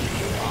find the baby.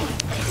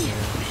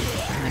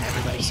 And then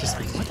everybody's just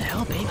like, what the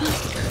hell, baby?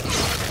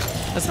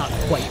 That's not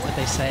quite what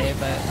they say,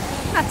 but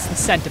that's the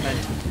sentiment.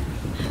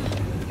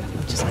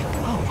 I'm just like,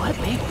 oh, what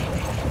baby?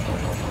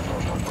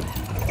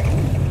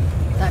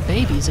 That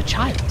baby's a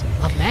child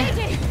of man.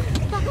 AJ,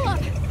 buckle up.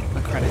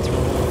 The credits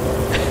roll.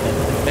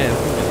 Man, I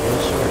think that's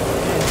real short.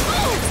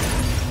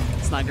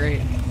 It's not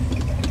great.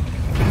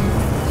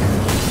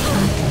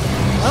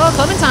 Oh,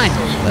 Clementine!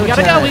 We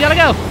gotta go, we gotta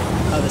go!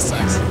 Oh, this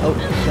sucks. Oh,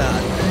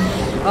 God.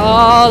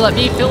 Oh, let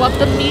me fill up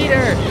the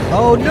meter!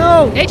 Oh,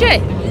 no! AJ!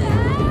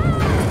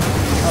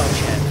 Oh,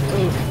 shit.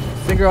 Oof.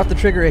 Finger off the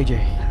trigger, AJ.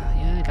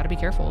 Yeah, gotta be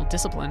careful.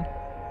 Discipline.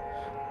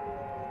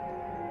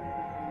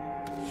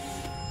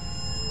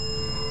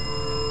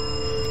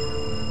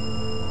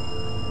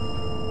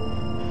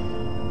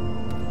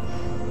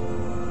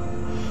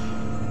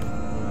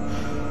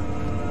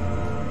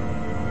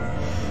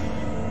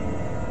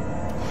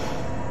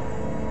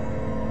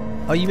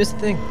 Oh, you missed the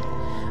thing.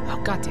 Oh,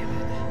 god damn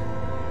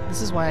it.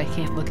 This is why I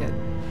can't look at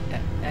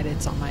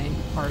edits on my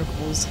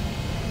articles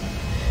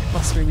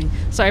while streaming.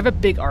 So I have a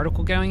big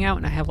article going out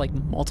and I have like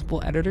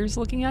multiple editors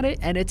looking at it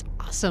and it's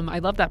awesome. I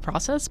love that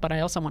process, but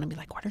I also want to be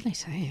like, what are they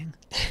saying?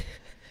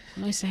 What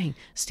are they saying?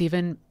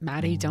 Steven,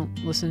 Maddie, don't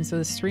listen to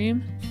the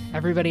stream.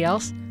 Everybody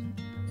else,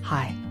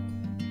 hi.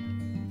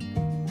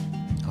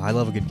 Oh, I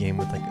love a good game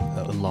with like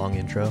a long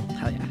intro.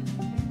 Hell yeah.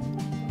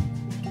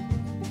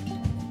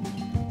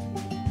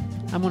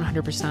 I'm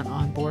 100%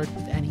 on board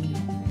with any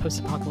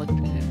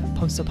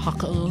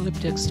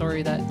post-apocalyptic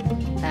story that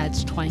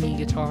adds twangy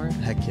guitar.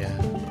 Heck yeah.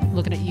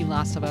 Looking at you,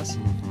 Last of Us.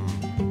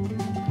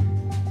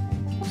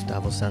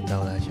 Gustavo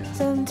Santaolalla.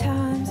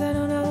 Sometimes I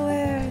don't know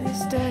where this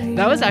story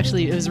That was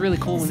actually, it was really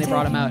cool when they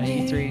brought him out at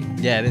E3.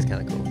 Yeah, it is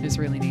kind of cool. It was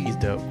really neat. He's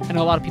dope. I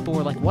know a lot of people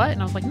were like, what?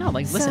 And I was like, no,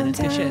 like, listen, it's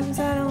good shit.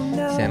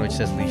 Sandwich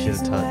says we should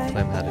have taught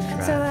Clem how to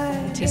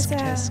drive. Tisk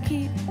tisk.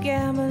 Keep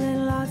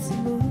gambling lots of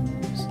moves.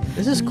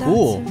 This is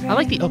cool. I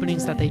like the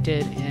openings that they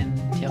did in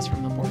Tales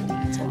from the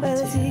Borderlands a lot, Well,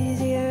 it's too.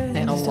 easier They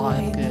had a just to lot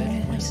of wake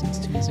good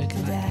licensed music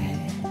in that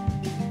game.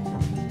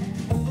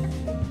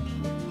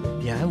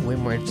 Yeah, I'm way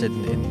more interested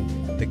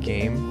in the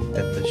game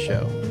than the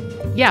show.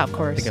 Yeah, of I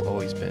course. think I've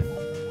always been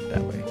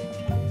that way.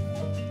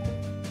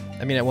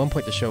 I mean, at one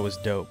point the show was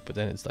dope, but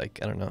then it's like,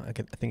 I don't know. I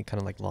think it kind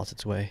of like lost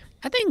its way.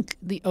 I think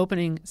the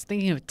opening,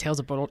 thinking of Tales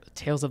of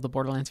the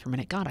Borderlands for a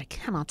minute, God, I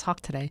cannot talk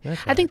today. That's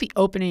I think the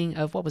opening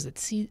of, what was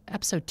it,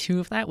 episode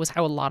 2 of that was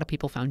how a lot of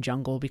people found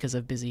Jungle because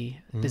of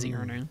busy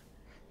earning.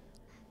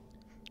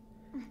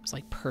 It was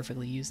like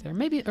perfectly used there.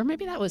 Maybe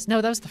that was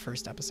the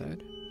first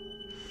episode.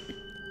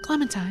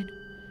 Clementine.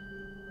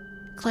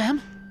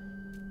 Clem?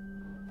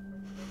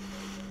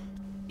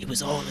 It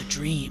was all a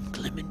dream,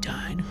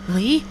 Clementine.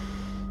 Lee?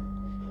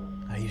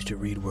 I used to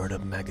read Word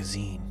Up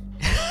magazine.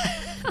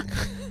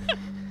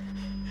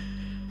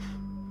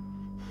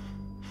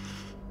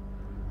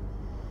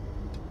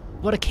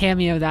 What a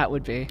cameo that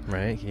would be.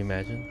 Right? Can you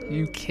imagine? Are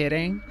you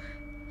kidding?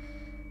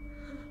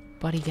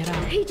 Buddy, get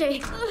out.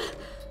 AJ.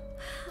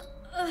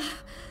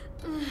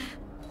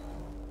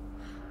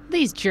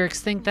 These jerks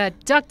think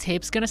that duct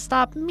tape's gonna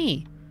stop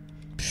me.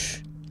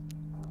 Psh.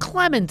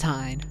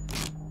 Clementine.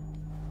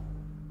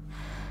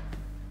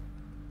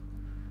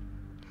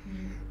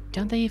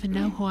 Don't they even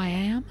know who I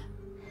am?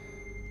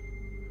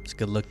 It's a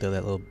good look though,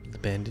 that little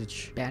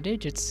bandage.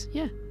 Bandage? It's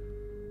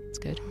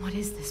good. What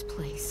is this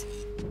place?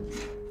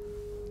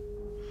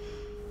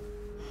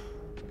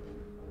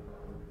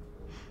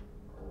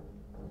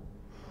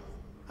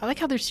 I like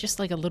how there's just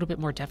like a little bit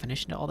more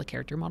definition to all the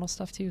character model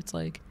stuff too. It's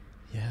like,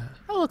 Yeah.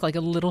 I look like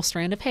a little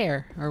strand of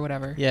hair or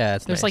whatever. Yeah,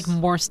 it's There's nice. like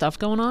more stuff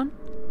going on.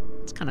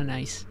 It's kind of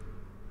nice.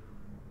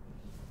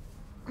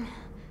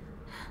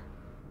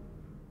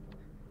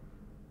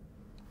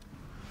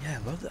 Yeah,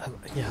 I love that.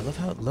 Yeah, I love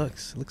how it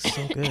looks. It looks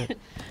so good.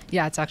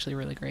 Yeah, it's actually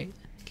really great.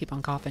 Keep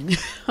on coughing.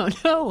 Oh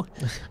no,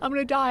 I'm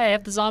gonna die. I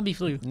have the zombie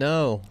flu.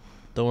 No,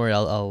 don't worry.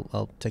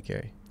 I'll take care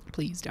of you.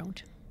 Please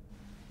don't.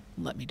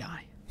 Let me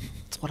die.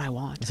 That's what I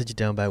want. Sit you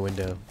down by a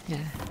window.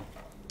 Yeah.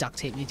 Duct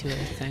tape me to a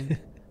thing.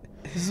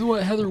 This is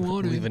what Heather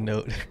wanted. Leave a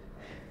note.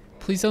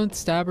 Please don't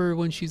stab her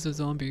when she's a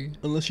zombie.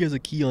 Unless she has a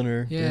key on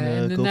her. Yeah,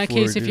 then, and in go that for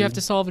case, it, if you have dude.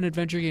 to solve an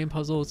adventure game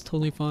puzzle, it's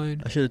totally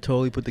fine. I should have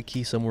totally put the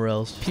key somewhere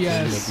else.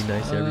 P.S. That'd be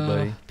nice to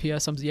everybody.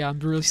 P.S. I'm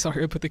really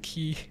sorry I put the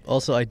key.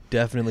 Also, I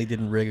definitely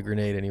didn't rig a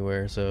grenade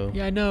anywhere, so.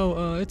 Yeah, I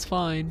know. It's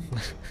fine.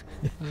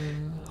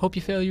 Hope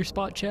you fail your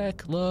spot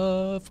check.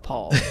 Love,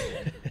 Paul.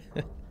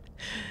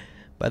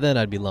 By then,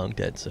 I'd be long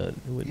dead, so it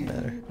wouldn't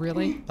matter.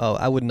 Really? Oh,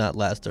 I would not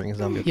last during a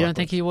zombie apocalypse. You don't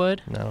think you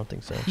would? No, I don't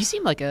think so. You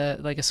seem like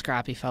a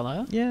scrappy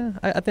fellow. Yeah,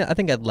 I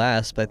think I'd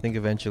last, but I think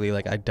eventually,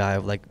 like, I'd die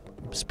of, like,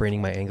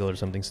 spraining my ankle or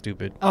something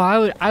stupid.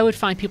 Oh, I would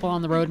find people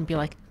on the road and be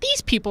like,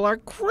 these people are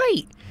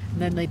great.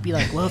 And then they'd be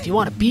like, well, if you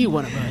want to be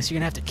one of us, you're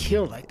going to have to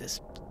kill, like, this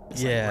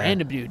like,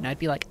 random dude. And I'd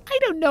be like, I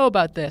don't know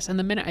about this. And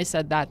the minute I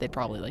said that, they'd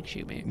probably, like,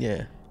 shoot me.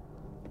 Yeah.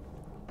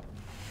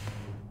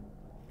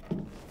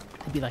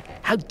 They'd be like,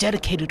 how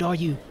dedicated are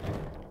you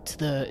to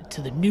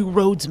the new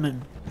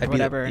roadsman or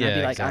whatever? And I'd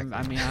be like,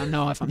 exactly. I don't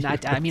know if I'm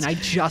that I mean, I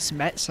just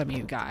met some of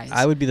you guys.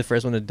 I would be the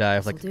first one to die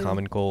of, like, This'll a do.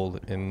 common cold,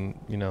 and,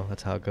 you know,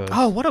 that's how it goes.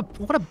 Oh, what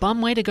a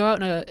bum way to go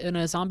out in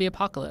a zombie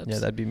apocalypse. Yeah,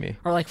 that'd be me.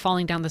 Or like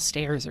falling down the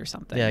stairs or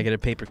something. Yeah, I get a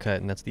paper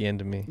cut, and that's the end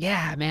of me.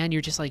 Yeah, man,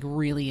 you're just like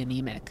really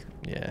anemic.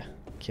 Yeah,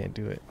 can't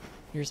do it.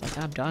 You're just like,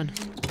 I'm done.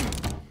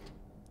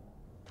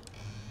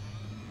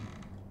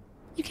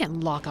 You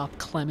can't lock up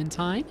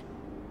Clementine.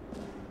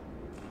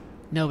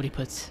 Nobody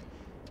puts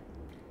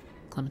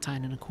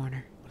Clementine in a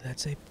corner. What did that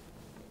say?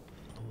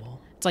 On the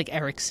wall? It's like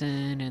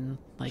Erickson and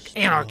like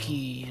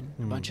Anarchy and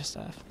a bunch of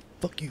stuff.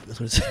 Fuck you. That's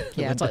what it said.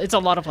 Yeah, it's a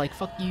lot of like,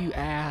 fuck you,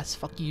 ass,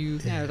 fuck you.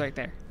 Yeah, right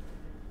there.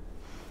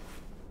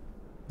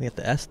 We got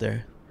the S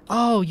there.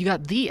 Oh, you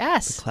got the The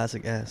S.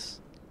 classic S.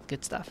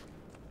 Good stuff.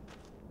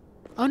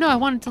 Oh no, I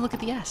wanted to look at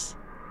the S.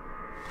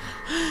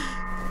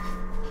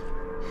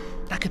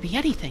 That could be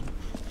anything.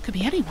 Could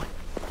be anyone.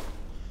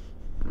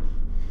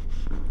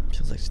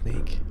 Sounds like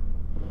Snake.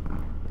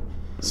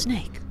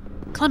 Snake.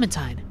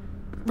 Clementine.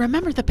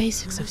 Remember the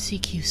basics of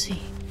CQC.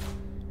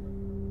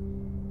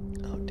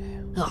 Oh,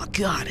 damn. Oh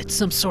god, it's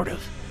some sort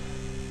of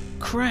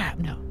crap.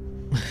 No.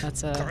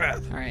 That's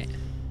Crap. Alright.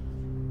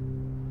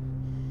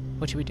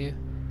 What should we do?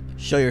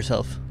 Show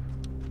yourself.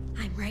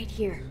 I'm right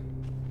here.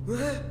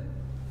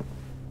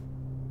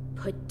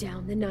 Put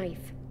down the knife.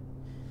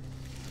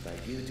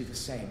 Like you do the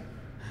same.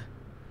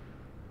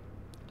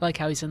 I like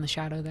how he's in the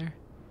shadow there.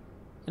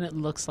 And it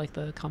looks like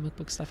the comic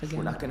book stuff again.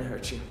 We're not gonna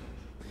hurt you.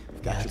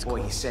 We've got That's your boy.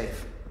 cool. He's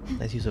safe.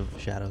 Nice use of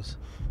shadows.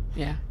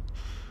 Yeah.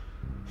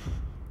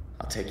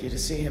 I'll take you to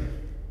see him.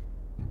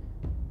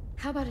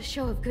 How about a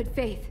show of good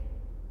faith?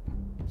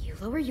 You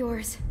lower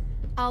yours,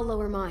 I'll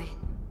lower mine.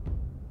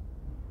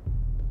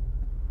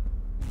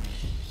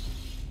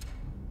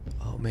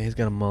 Oh, man, he's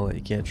got a mullet.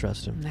 You can't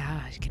trust him.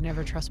 Nah, you can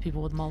never trust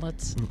people with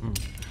mullets. Mm-mm.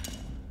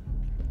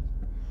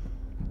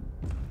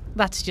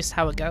 That's just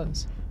how it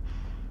goes.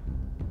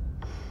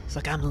 It's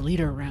like, I'm the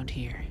leader around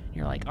here.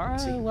 You're like, all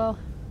right, well,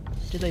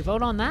 did they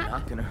vote on that?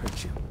 Not gonna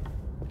hurt you.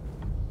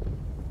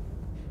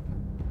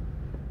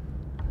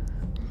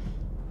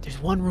 There's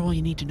one rule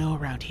you need to know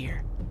around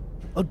here.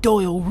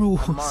 O'Doyle rules.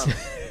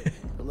 Marlon.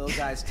 The little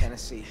guy's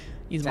Tennessee.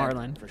 He's 10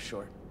 Marlon. for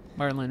short.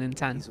 Marlon and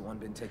 10. He's the one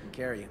been taking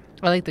care of you.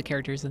 I like the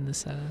characters in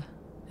this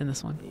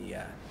one. He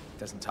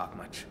doesn't talk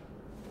much.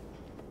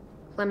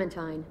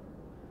 Clementine.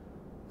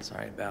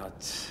 Sorry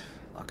about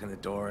locking the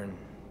door and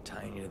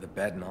tying you to the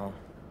bed and all.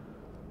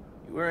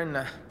 You were in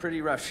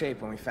pretty rough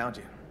shape when we found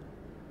you.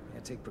 We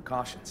had to take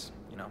precautions,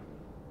 you know,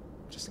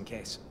 just in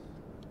case.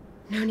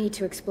 No need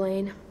to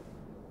explain.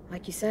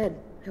 Like you said,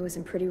 I was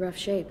in pretty rough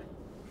shape.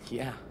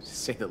 Yeah, to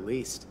say the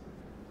least.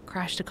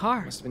 Crashed a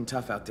car. Must have been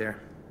tough out there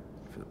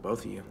for the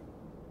both of you.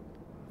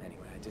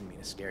 Anyway, I didn't mean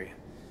to scare you.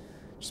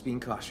 Just being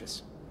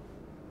cautious.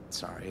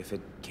 Sorry if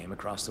it came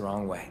across the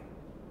wrong way.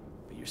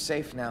 But you're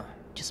safe now.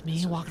 Just me So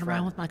is your walking friend.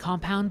 around with my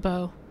compound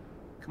bow.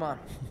 Come on,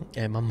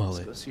 And my let's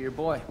mullet. go see your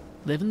boy.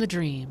 Living the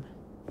dream.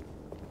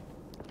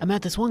 I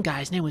met this one guy,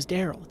 his name was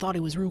Daryl. Thought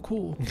he was real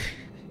cool.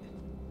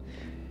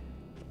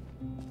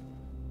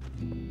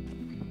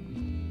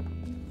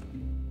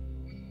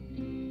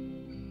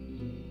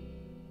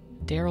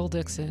 Daryl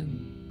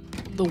Dixon.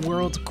 The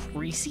world's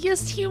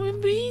greasiest human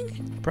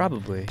being?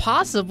 Probably.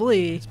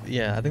 Possibly.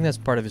 Yeah, I think that's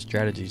part of his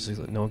strategy, so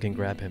that no one can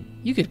grab him.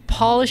 You could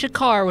polish a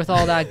car with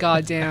all that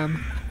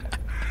goddamn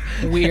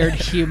weird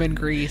human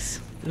grease.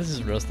 This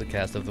is roast the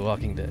cast of The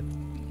Walking Dead.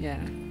 Yeah.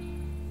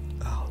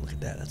 Oh, look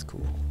at that. That's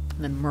cool.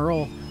 And then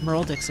Merle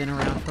Dixon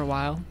around for a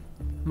while.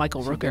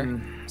 Michael You've Rooker.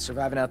 been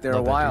surviving out there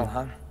Love a that while, dude.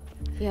 huh?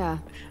 Yeah,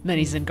 And then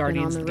he's in been on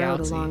Guardians the of the road a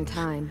Galaxy. long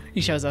time.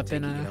 He shows up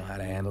in You know how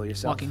to handle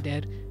yourself. Walking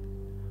Dead.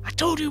 I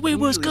told you we You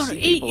was usually gonna see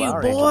eat people you,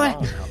 our age boy.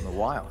 alone out in the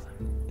wild.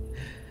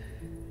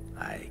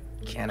 I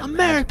can't I'm imagine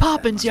Mary what that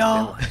Poppins, must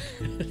have y'all.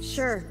 been like.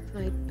 Sure,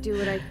 I do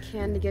what I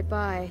can to get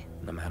by.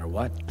 No matter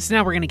what. So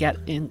now we're gonna get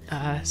in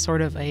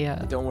sort of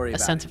a Don't worry a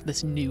about sense it. of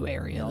this new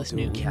area, I'll this do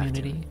new what we have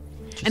to. community.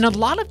 And a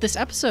lot of this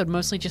episode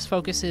mostly just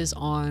focuses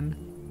on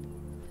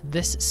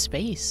this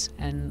space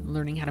and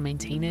learning how to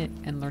maintain it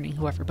and learning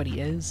who everybody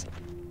is.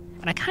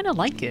 And I kind of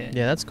like it.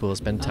 Yeah, that's cool.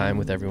 Spend time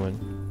with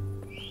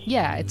everyone.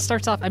 Yeah, it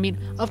starts off, I mean,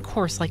 of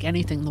course, like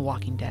anything in The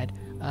Walking Dead,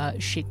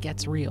 shit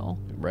gets real.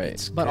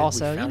 Right. But Good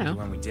also, we found you know,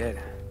 when we did.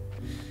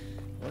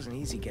 It wasn't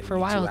easy getting for a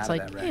you two while out it's of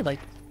like, that hey, wreck. like,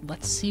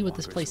 let's see what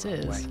this Walker's place the wrong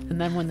is. way. And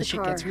then when the The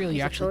shit gets car, real, you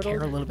is it actually care a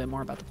totaled? little bit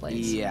more about the place.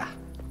 Yeah,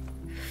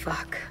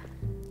 Fuck.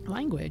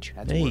 Language.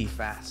 had to Hey. work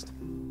fast.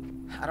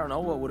 I don't know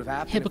what would have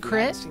happened if we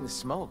Hypocrite. hadn't seen the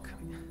smoke.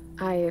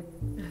 I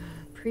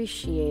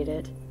appreciate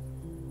it.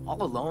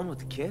 All alone with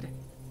the kid?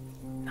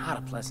 Not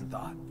a pleasant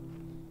thought.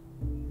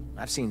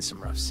 I've seen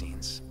some rough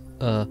scenes.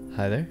 Hi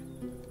there.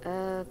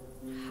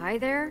 Hi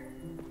there?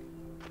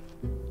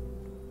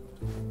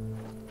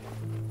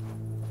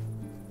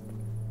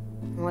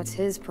 What's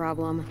his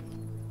problem?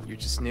 You're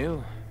just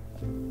new.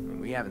 I mean,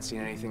 we haven't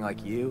seen anything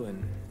like you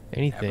and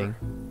Anything.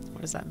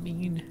 What does that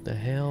mean? The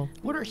hell?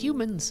 What are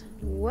humans?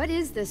 What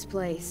is this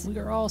place? We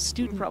are all you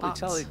student can probably bots.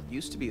 tell it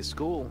used to be a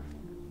school.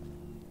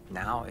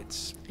 Now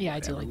it's Yeah, I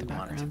do like the whatever we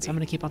want it to background, so be. I'm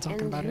gonna keep on talking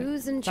And about it.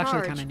 who's in It's actually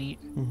charge? kind of neat.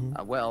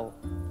 Well,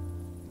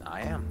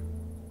 I am.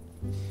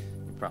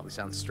 It probably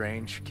sounds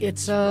strange. It's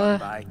Kids run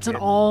by it's an kid,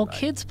 all but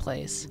kids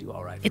place. we do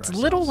all right for It's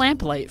Little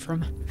ourselves. Lamplight from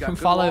We've got good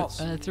Fallout walls,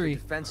 good 3.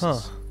 defenses,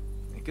 Huh.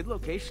 and good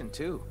location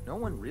too. No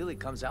one really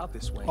comes out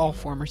this way. All anymore.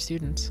 former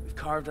students. We've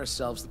carved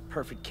ourselves the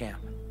perfect camp.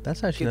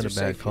 That's actually Kids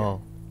not a are bad safe here.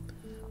 call.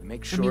 We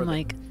make I sure mean, that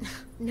like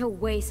No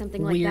way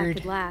something like that Weird.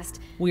 could last.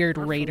 weird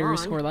Not for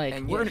raiders who long. are like,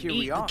 And we're yet gonna here we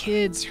eat the are,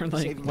 kids or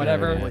like saving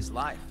whatever. another boy's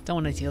life.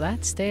 Don't want to do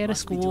that. Stay out of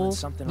Must be doing school.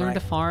 something Learn to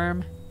right.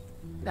 farm.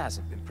 It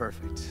hasn't been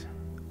perfect.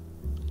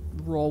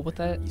 Roll with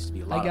it. Used to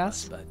be a lot I of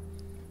guess. us, but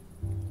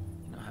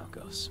you know how it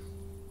goes.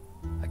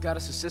 I got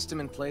us a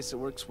system in place that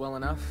works well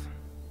enough.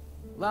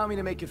 Allow me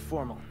to make it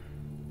formal.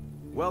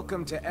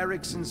 Welcome to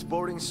Erickson's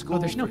boarding school Oh,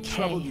 there's no for K.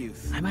 troubled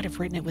youth. I might have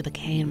written it with a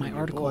K in my Your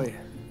article. boy,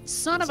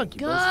 Son of a looks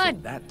like you both fit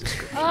gun! that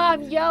description.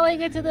 I'm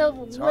yelling into the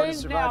It's hard to wind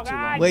survive now. too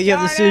long God Wait, you have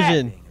darn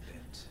decision. Being a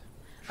bit.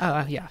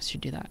 Oh, yeah, I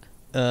should do that.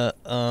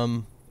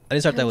 I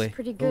didn't start that I was way.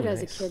 pretty good Ooh, as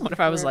a nice. kid. What if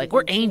I was before like,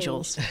 we're everything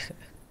angels? changed.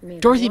 Made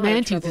a Dorothy lot of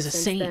Mantooth trouble is a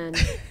since saint.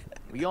 then.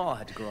 We all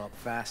had to grow up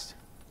fast.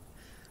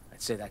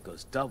 I'd say that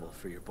goes double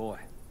for your boy.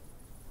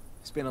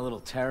 It's been a little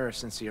terror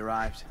since he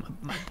arrived.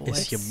 My boy.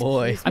 It's your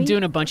boy. Excuse I'm me?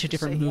 doing a bunch of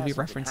Just say different he movie has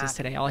something references happen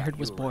today. All I without heard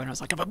was you boy, around. and I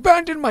was like, I've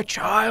abandoned my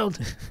child.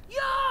 Yo!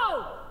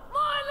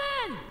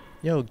 Marlon!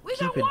 Yo, We keep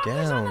got it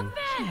walkers on the down.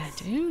 Yeah, fence!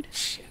 dude.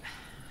 Shit.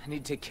 I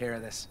need to take care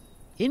of this.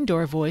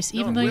 Indoor voice,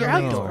 even No, though you're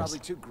really, it's outdoors. Probably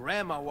two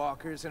grandma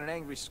walkers and an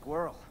angry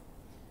squirrel.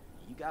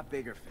 You got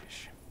bigger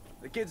fish.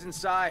 The kid's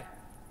inside.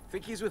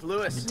 Think he's with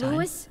Lewis. Time.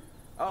 Lewis?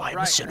 Oh, I'm a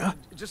right. sinner.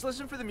 Just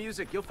listen for the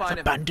music. You'll I've find him.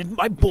 abandoned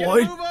my Get a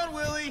boy. move on,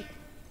 Willie.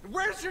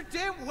 Where's your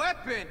damn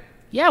weapon?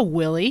 Yeah,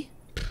 Willie.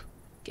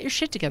 Get your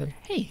shit together.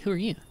 Hey, who are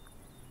you?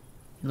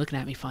 You looking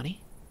at me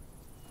funny?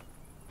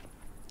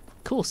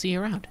 Cool, see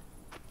you around.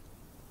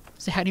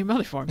 Say hi to your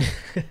mother for me.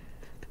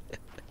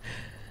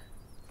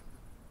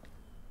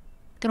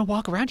 Gonna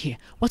walk around here.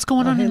 What's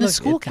going on Oh, hey, in look, this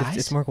school, it's- guys?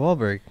 It's Mark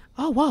Wahlberg.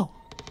 Oh, whoa.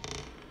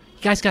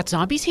 You guys got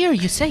zombies here? Or are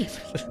you safe?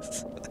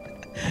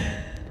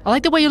 I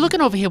like the way you're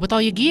looking over here with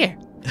all your gear.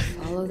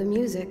 Follow the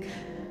music.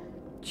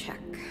 Check.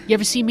 You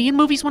ever see me in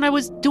movies when I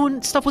was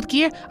doing stuff with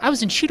gear? I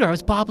was in Shooter. I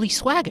was Bob Lee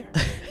Swagger.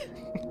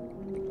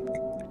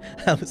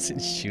 I was in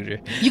Shooter.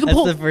 You can That's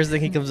pull- the first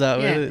thing he comes out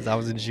Yeah. with. Is I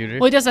was in Shooter.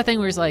 Well, he does that thing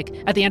where he's like,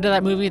 at the end of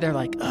that movie, they're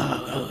like,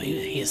 "Oh,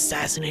 he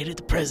assassinated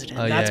the president."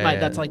 Oh, That's yeah, my yeah.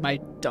 that's like my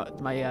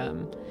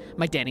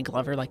my Danny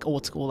Glover, like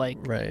old school, like.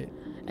 Right.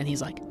 And he's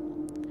like,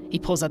 he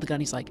pulls out the gun.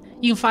 He's like,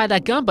 "You can fire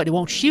that gun, but it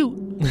won't shoot."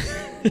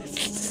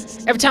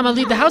 Every time I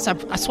leave the house,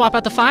 I swap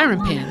out the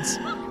firing pins,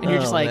 and you're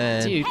just Oh, like,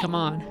 man. "Dude, come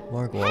on."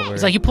 Mark Wahlberg.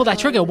 He's like, "You pull that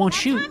trigger, it won't By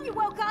the shoot." time you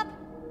woke up,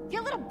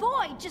 your little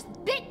boy just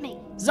bit me.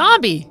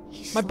 Zombie.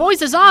 My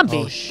boy's a zombie.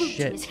 oh Boot to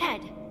shit. his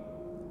head.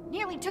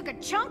 Nearly took a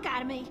chunk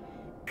out of me.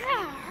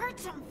 God,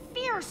 hurts him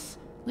fierce.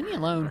 Leave me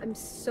alone. I'm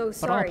so But I'll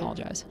sorry.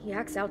 apologize. He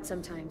acts out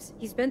sometimes.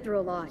 He's been through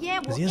a lot. Yeah,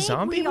 well, Is he a ain't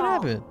zombie? we What all?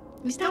 happened?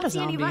 He's Don't not a see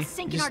any of zombie. us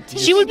sinking our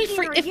teeth She would be in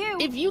free either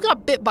of if you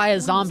got bit by a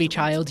zombie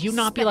child. You'd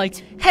not be like,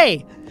 Respect.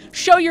 "Hey,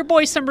 show your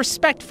boy some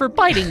respect for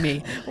biting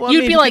me." Well, I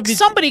You'd mean, be he like, could be-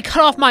 "Somebody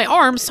cut off my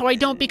arm so I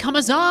don't become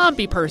a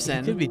zombie He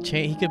person." could be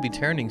he could be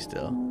turning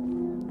still.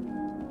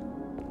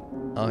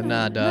 Oh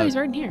nah, dog. No, he's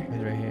right in here.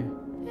 He's right here.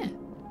 Yeah.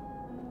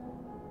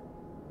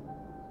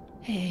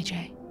 Hey,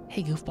 AJ.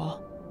 Hey,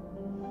 goofball.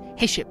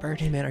 Hey, shitbird.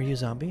 Hey man, are you a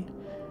zombie?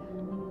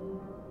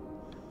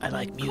 I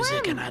like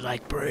music and I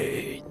like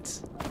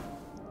brains.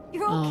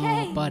 You're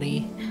okay. Oh,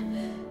 buddy.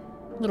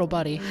 Little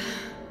buddy.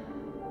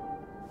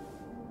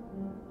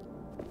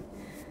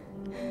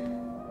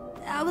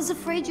 I was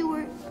afraid you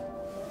were.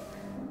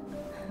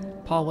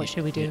 Paul, what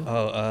should we do?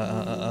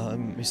 Oh,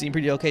 you seem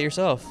pretty okay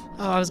yourself.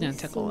 Oh, I was gonna You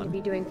tickle seem to be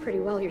him. doing pretty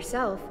well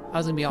yourself. I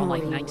was gonna be all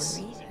like Are you nice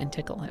worried? and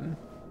tickle him.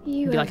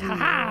 You Be have like,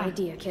 "Ha-ha." no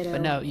idea, kiddo.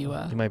 But no, He you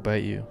might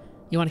bite you.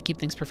 you want to keep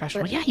things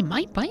professional. But- Yeah, he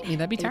might bite me.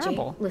 That'd be AJ,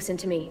 terrible. listen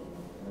to me.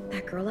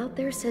 That girl out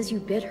there says you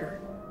bit her.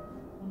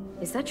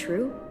 Is that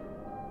true?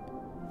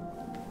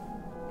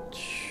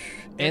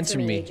 Answer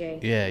me, me. AJ.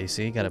 Yeah, you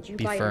see, you gotta Did you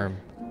be bite her? firm.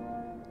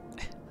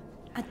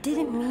 I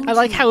didn't mean I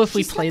like to. how if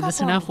we She play snuck this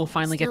up on enough, me. we'll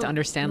finally get to Still,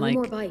 understand, no like,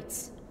 more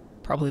bites.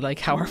 probably like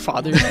how our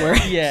fathers were.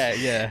 Yeah,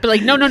 yeah. But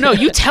like, no,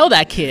 you tell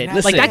that kid. Like,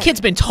 Listen. that kid's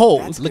been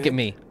told. Look at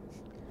me.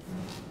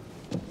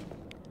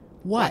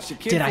 What? Watch your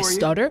kid Did I for you.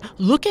 stutter?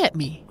 Look at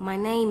me. My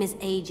name is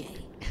AJ.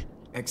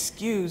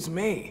 Excuse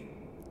me.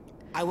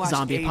 I watched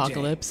Zombie AJ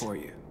apocalypse. for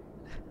you.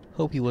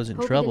 Hope he was in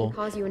Hope he trouble. didn't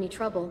cause you any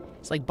trouble.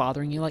 It's like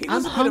bothering you. Like, He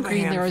I'm was a bit of a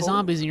hungry and there are handful.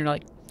 zombies, and you're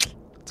like, it's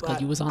because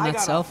But you was on I that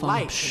got cell off phone.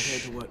 light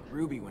compared to what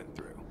Ruby went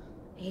through.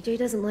 AJ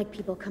doesn't like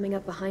people coming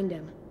up behind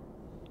him.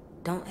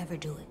 Don't ever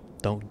do it.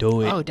 Don't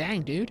do it. Oh,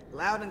 dang, dude.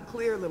 Loud and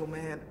clear, little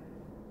man.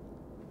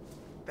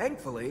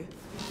 Thankfully,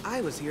 I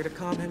was here to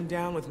calm him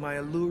down with my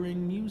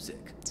alluring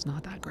music. It's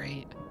not that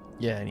great.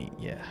 Yeah,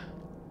 yeah.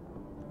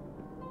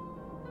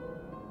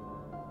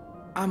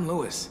 I'm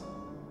Lewis.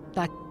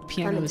 That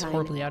piano is Clementine.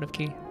 horribly out of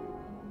key.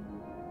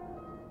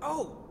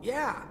 Oh,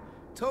 yeah.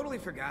 Totally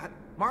forgot.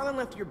 Marlon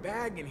left your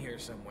bag in here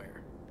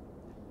somewhere.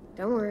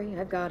 Don't worry,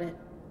 I've got it.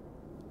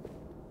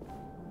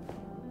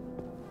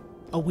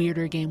 A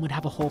weirder game would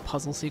have a whole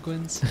puzzle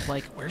sequence. of,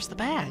 like, where's the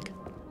bag?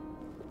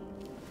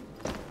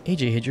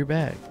 AJ hid your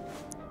bag.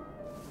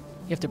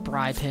 You have to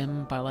bribe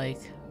him by, like,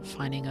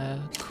 finding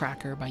a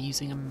cracker by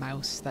using a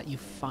mouse that you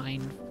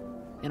find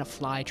in a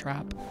fly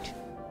trap.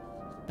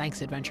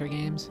 Thanks, adventure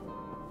games.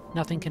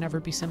 Nothing can ever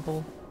be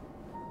simple.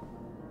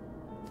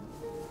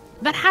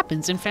 That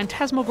happens in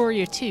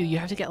Phantasmagoria 2. You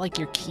have to get, like,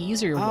 your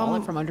keys or your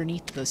wallet from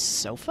underneath the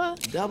sofa.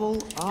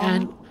 Double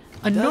And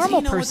a does he normal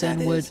know what person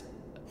that would is?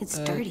 It's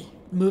dirty.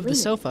 move the Clean it.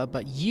 sofa,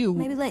 but you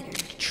Maybe later.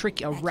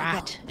 trick a Back you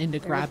rat go. into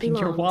Where it grabbing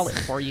your belongs. wallet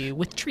for you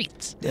with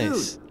treats. Dude,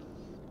 Nice.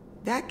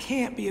 that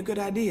can't be a good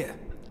idea.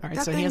 Alright,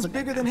 that so he has thing's a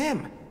bigger than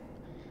him.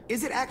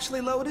 Is it actually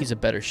loaded? He's a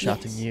better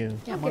shot than Yes. you.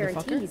 Yeah, I guarantee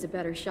motherfucker. he's a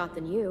better shot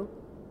than you.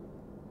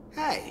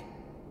 Hey.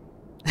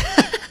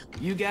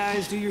 You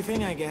guys do your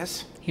thing, I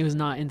guess. He was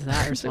not into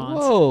that response.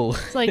 Whoa.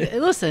 It's like,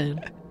 listen,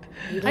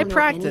 You don't I know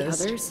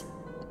practiced. Any others?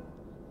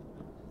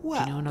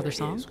 Well, know another there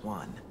song? is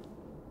one.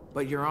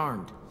 But you're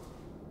armed.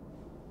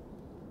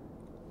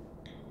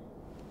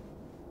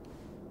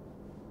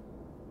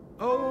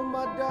 Oh,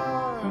 my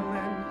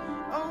darling.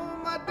 Oh,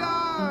 my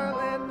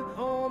darling.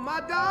 Oh, my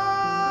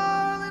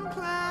darling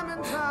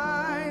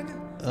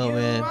Clementine. Oh, you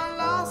man. are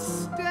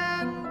lost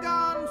and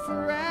gone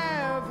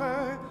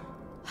forever.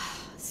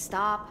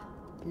 Stop.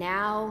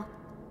 Now.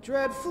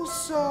 Dreadful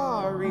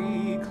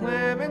sorry,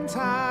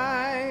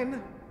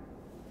 Clementine.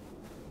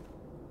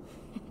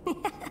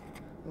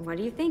 What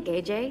do you think,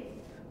 AJ?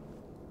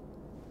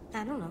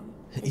 I don't know.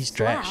 He's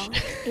trash.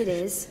 It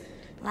is.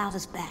 Loud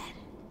is bad.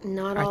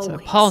 Not Alright, so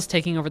always. Paul's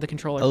taking over the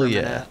controller Oh, for a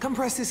yeah. minute. Come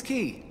press this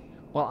key.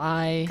 While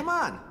I, Come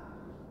on.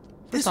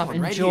 first This off, one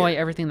right enjoy here.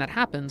 everything that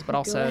happens, but Go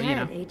also, you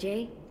know, ahead,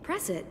 AJ.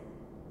 Press it.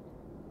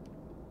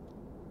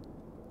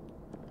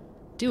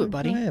 do it,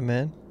 buddy. Yeah,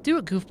 man. Do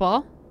it,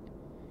 goofball.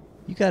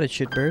 You got it,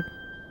 shitbird.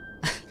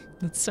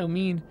 That's so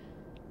mean.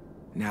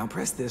 Now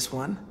press this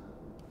one.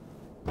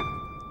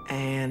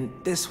 And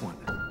this one.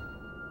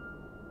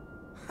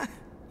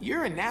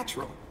 You're a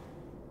natural.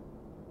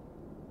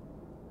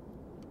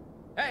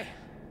 Hey!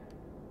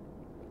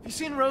 You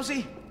seen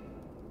Rosie?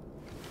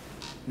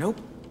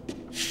 Nope.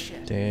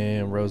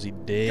 Damn, Rosie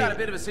Got a dead.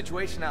 bit of a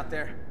situation out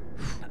there.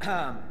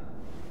 To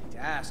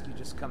ask you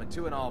just coming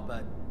to and all,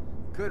 but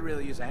could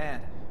really use a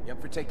hand. You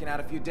up for taking out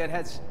a few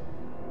deadheads?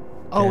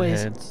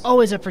 Deadheads.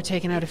 Always up for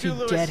taking out a few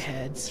Lewis.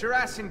 deadheads.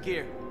 Jurassic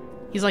gear.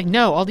 He's like,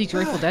 no, all these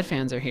Grateful Dead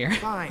fans are here.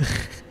 Fine.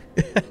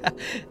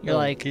 You're Oh,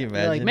 like, can you you're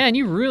like, imagine? man,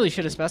 you really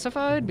should have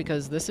specified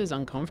because this is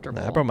uncomfortable.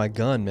 Nah, I brought my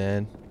gun,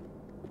 man.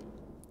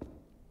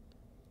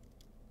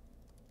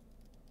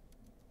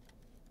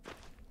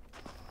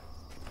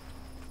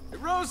 Hey,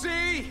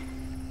 Rosie!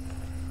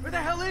 Where the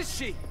hell is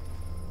she?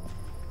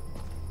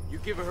 You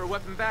give her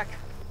weapon back?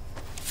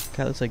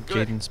 Guy looks like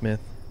Good. Jaden Smith.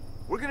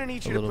 We're gonna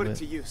need A you to little put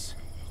bit. it to use.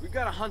 We've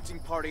got a hunting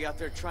party out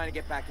there trying to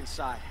get back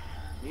inside.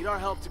 Need our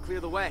help to clear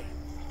the way.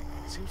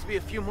 Seems to be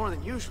a few more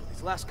than usual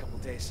these last couple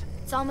days.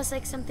 It's almost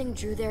like something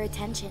drew their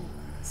attention.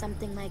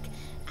 Something like,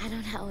 I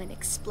don't know, an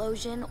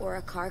explosion or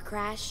a car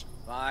crash.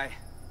 Bye.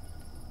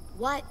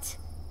 What?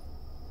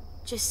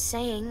 Just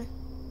saying.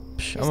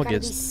 Psh, There's I'm gonna gotta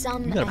get. be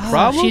some You got a evidence.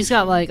 problem? She's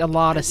got like a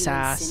lot Are of you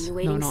sass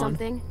insinuating going on.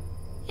 something?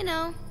 You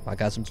know, I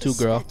got some too, just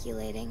girl.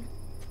 speculating.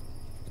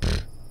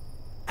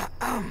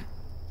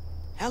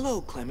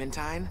 Hello,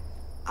 Clementine.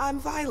 I'm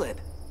Violet.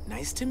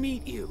 Nice to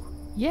meet you.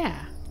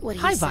 Yeah. What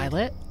he Hi, said.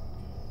 Violet.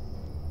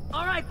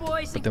 All right,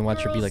 boys. But then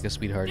watch her be like a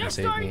sweetheart and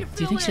save me.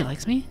 Do you think she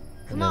likes me?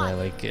 And then I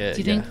like it. Do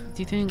you think?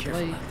 Do you think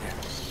like?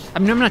 I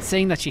mean, I'm not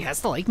saying that she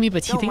has to like me,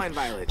 but do you Don't think? mind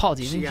Violet. Paul,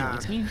 do you think she She,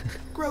 likes me?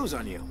 Grows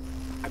on you.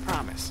 I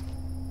promise.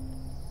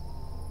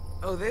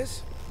 Oh,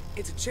 this?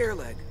 It's a chair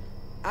leg.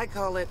 I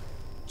call it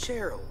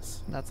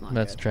Cheryl's. That's not.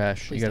 That's good.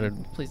 trash. Please You gotta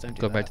don't, please don't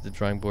do go that. back to the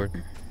drawing board.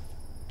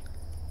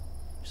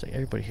 She's like,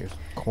 everybody here's Yeah,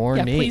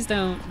 corny. please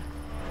don't.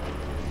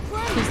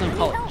 Please don't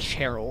call it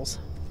Cheryl's.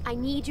 I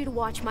need you to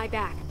watch my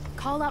back.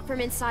 Call out from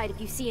inside if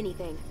you see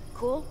anything.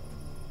 Cool?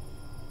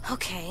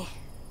 Okay.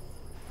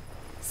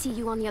 See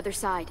you on the other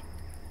side.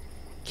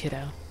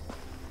 Kiddo.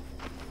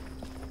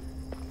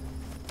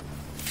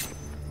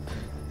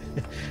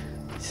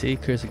 See,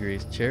 Chris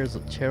agrees. Cheryl's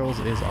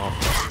is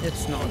awful.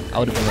 It's not. I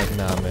would have been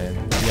like, nah, man.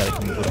 You gotta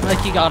come with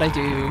Like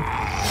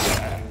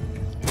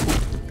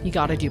you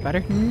gotta do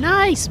better.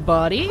 Nice,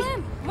 buddy.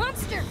 Clem,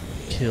 monster!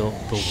 kill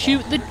the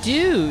Shoot the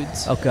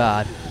dudes. Oh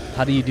god.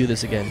 How do you do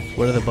this again?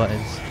 What are the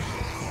buttons?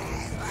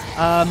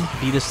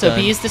 B to So stun.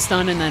 B is to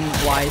stun, and then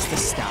Y is to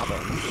stab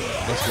him.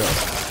 Let's go.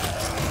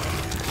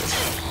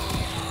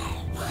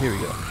 Here we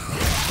go.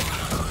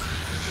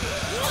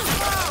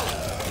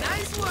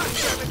 Nice one,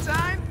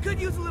 Clementine. Could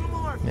use a little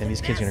more. Man,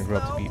 these kids are gonna grow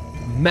up to be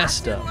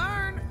messed up.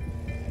 Learn.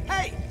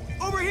 Hey,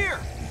 over here.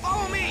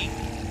 Follow me.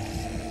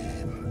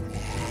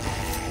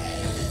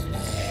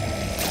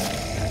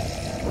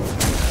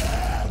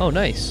 Oh,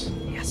 nice.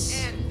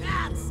 Yes. And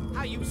that's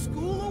how you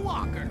school a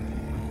walker.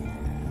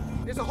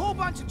 There's a whole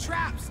bunch of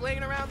traps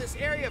laying around this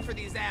area for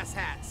these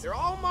asshats. They're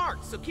all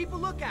marked, so keep a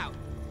lookout.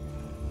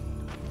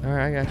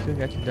 Alright, I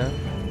got you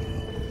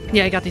done.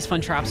 Yeah, I got these fun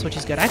traps, which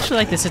is good. I actually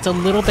like this. It's a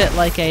little bit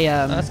like a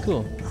That's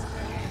cool.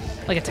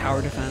 like a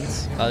tower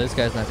defense. Oh, this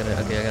guy's not gonna.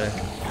 Okay, I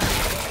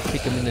gotta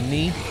kick him in the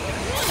knee.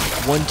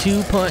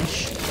 1-2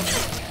 punch.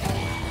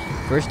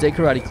 First day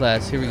karate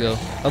class. Here we go.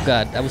 Oh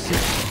god, that was.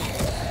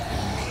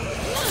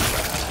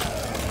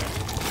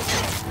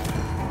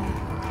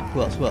 Who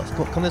else? Who else?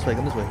 Come this way.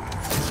 Come this way.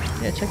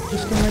 Yeah, check.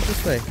 Just come right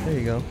this way. There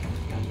you go.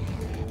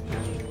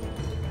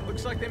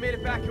 Looks like they made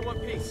it back in one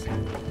piece.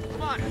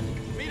 Come on,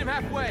 meet him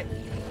halfway.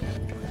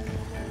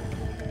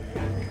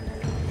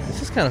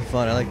 This is kind of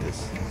fun. I like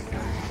this.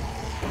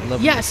 I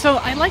love Yeah, this. so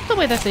I like the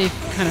way that they've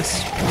kind of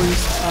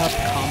spruced up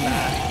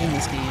combat in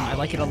this game. I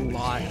like it a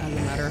lot, as a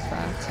matter of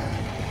fact.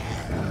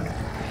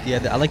 Yeah,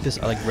 I like this.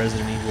 I like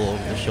Resident Evil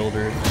over the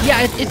shoulder.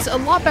 Yeah, it's a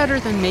lot better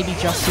than maybe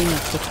just being a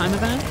quick time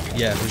event,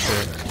 Yeah, for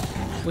sure.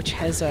 which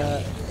has a,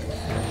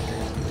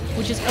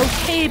 which is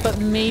okay, but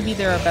maybe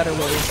there are better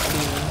ways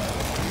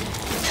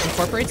to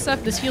incorporate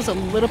stuff. This feels a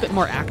little bit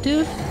more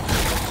active,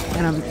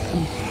 and I'm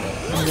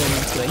really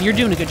into it. And you're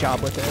doing a good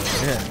job with it.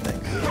 Yeah, thanks.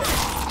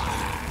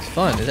 It's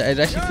fun. It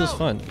actually feels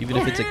fun, even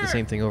if it's like the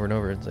same thing over and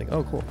over. It's like,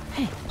 oh, cool.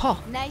 Hey, Paul.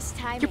 Nice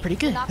timing. You're pretty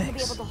good. We're not gonna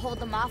Thanks. be able to hold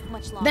them off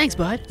much longer. Thanks,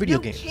 bud. Video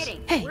No games.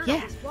 kidding. Hey, Where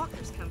yeah. do these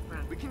walkers come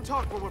from? We can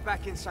talk when we're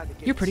back inside the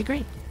gates. You're pretty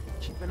great.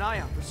 Keep an eye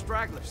out for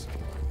stragglers.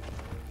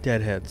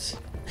 Deadheads.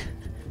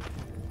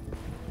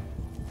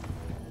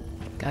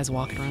 Guys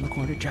walking around the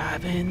corner,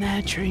 driving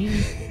that train.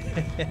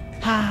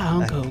 High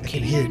on I can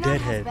cocaine. hear They're not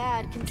half Deadhead.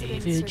 bad considering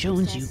the David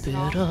Jones, you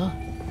circumstances at all.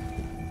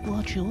 better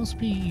watch your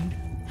speed.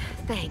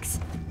 Thanks.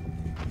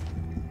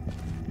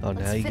 Oh,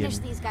 now Let's you finish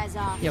get. these guys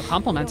off. Yeah,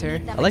 compliment her. We'll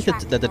meet them I like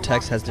attracting that the the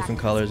text has walkers different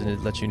back to colors the and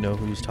it lets you know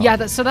who's talking.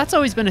 Yeah, so that's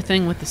always been a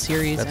thing with the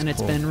series, That's and it's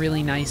cool. been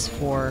really nice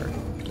for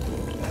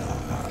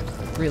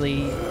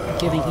really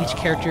giving each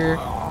character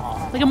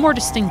like a more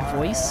distinct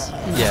voice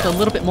and just Yeah. a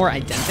little bit more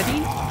identity.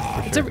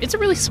 sure. It's a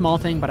really small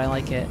thing, but I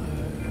like it.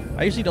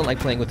 I usually don't like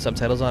playing with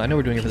subtitles on. I know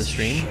we're doing it for the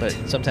stream, but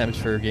sometimes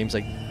for games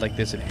like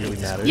this, it really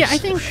matters. Yeah, I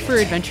think for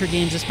adventure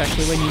games,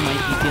 especially when you might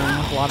be dealing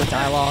with a lot of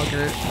dialogue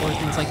or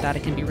things like that,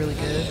 it can be really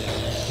good.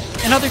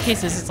 In other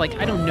cases, it's like,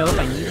 I don't know if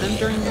I need them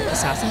during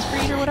Assassin's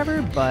Creed or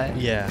whatever, but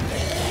Yeah.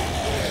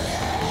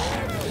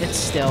 it's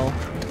still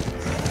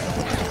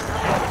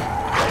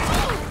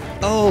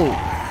Oh.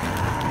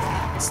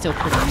 still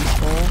pretty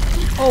useful.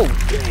 Oh,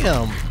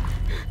 damn.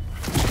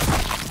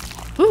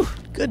 Whew.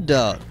 Good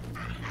dog.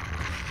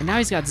 And now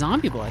he's got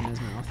zombie blood in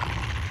his mouth.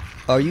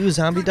 Are you a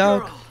zombie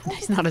dog?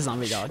 He's not a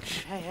zombie dog.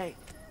 Hey,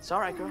 it's all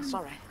right, girl. It's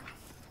all right.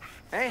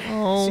 Hey,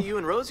 Oh. see you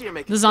and Rosie are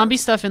making The zombie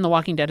friends. stuff in The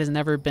Walking Dead has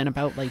never been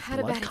about like Had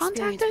a blood bad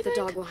contact, experience I with the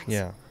think. dog once.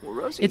 Yeah. Well,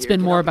 Rosie It's here been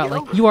can more help about get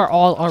like over you it. are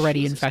all Oh,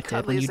 already she's as infected.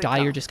 cuddly When as you they die,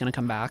 come. you're just gonna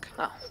come back.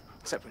 Oh,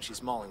 except when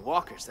she's mauling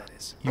walkers, that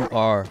is. You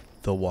are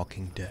the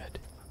Walking Dead.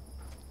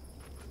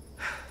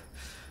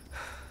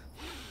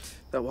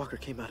 That walker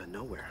came out of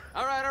nowhere.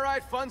 All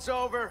right, fun's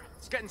over.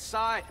 Let's get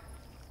inside.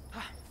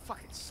 I'm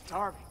fucking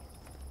starving.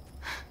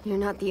 You're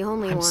not the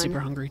only I'm one.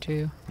 super hungry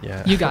too.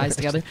 Yeah. You guys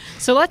together.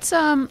 So let's meet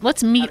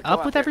How'd it go up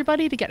out with there?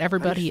 everybody to get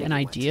everybody an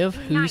idea of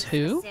who's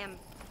who,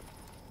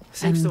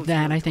 and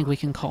then I think we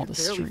can call the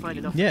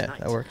stream. Yeah,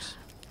 that works.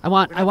 I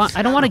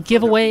don't want to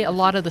give away a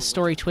lot of the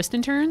story twists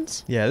and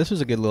turns. Yeah, this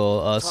was a good little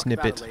Talk about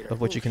snippet it later.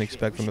 of what you can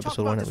expect from We should talk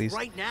episode about 1 at this least.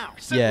 Right now.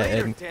 Yeah,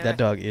 Later, and damn that it.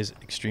 dog is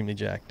extremely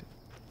jacked.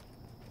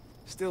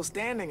 Still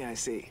standing, I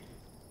see.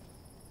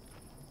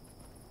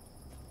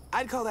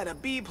 I'd call that a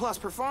B+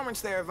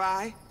 performance there,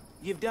 Vi.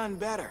 You've done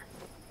better.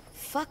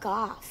 Fuck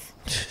off.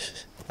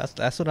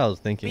 That's what I was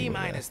thinking. B- with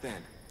that.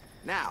 then.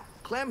 Now,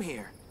 Clem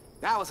here.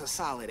 That was a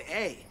solid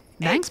A.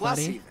 Thanks, A+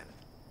 buddy. even.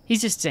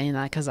 He's just saying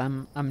that because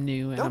I'm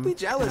new and Don't be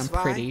jealous, and I'm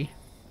Vi. pretty.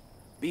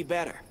 Be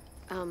better.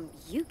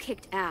 You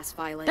kicked ass,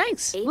 Violet.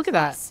 Thanks. A+. Look at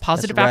that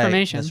positive That's right.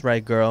 affirmation. That's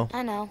right, girl.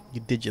 I know.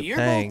 You did your You're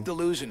thing. both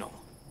delusional.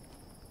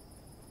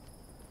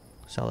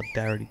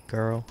 Solidarity,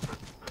 girl.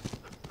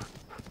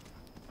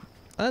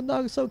 That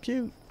dog is so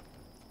cute.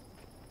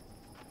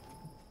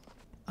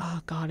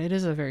 Oh God, it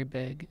is a very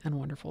big and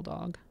wonderful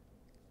dog.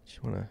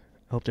 Just wanna.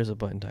 I hope there's a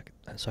button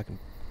so I can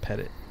pet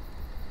it.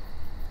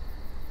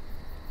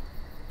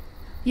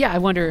 Yeah, I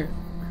wonder.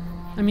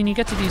 I mean, you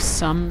get to do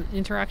some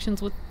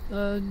interactions with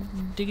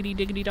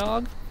Diggity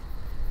Dog.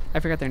 I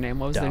forgot their name.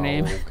 What was their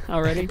name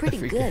already?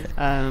 Pretty good.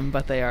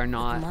 But they are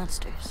not.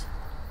 Monsters.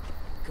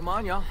 Come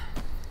on, y'all.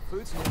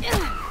 Food's here.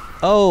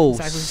 Oh,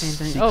 Exactly the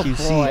same thing.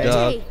 CQC, Oh, boy.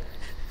 dog. Hey,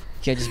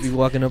 Can't just be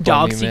walking up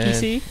Dog on me, man.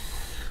 CQC.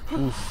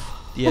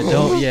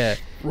 Yeah,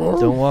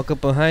 don't walk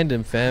up behind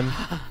him, fam.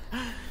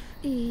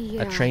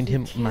 Yeah, trained you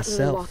him can't myself.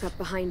 Really walk up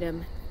behind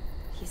him.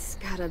 He's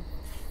got a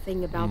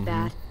thing about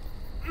that.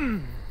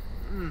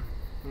 A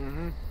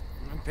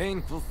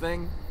painful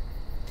thing.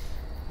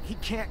 He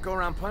can't go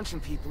around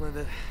punching people in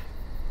the...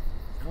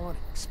 No one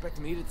expect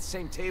him to eat at the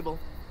same table.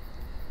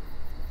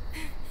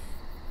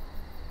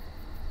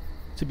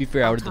 To be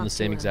fair, I I'll would have done the talk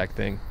to same her. exact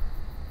thing.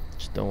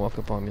 Just don't walk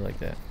up on me like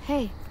that.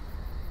 Hey,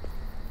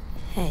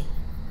 hey,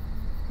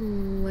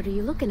 what are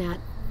you looking at?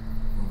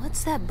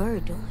 what's that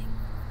bird doing?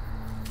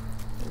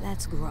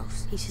 That's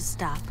gross. He should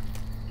stop.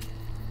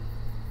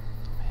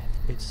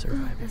 It's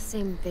surviving. The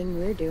same thing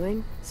we're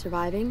doing,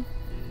 surviving.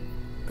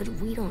 But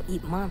we don't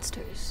eat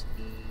monsters.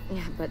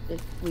 Yeah, but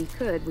if we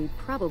could, we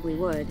probably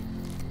would.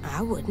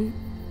 I wouldn't.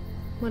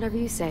 Whatever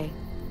you say.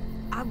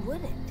 I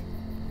wouldn't.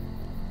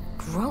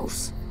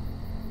 Gross.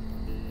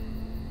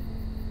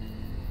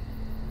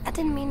 I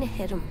didn't mean to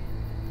hit him.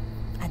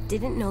 I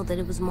didn't know that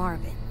it was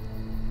Marvin.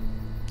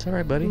 It's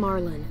alright, buddy.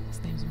 Marlon.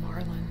 His name's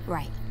Marlon.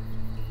 Right.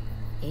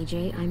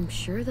 AJ, I'm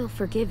sure they'll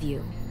forgive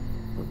you.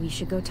 But we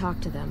should go talk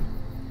to them.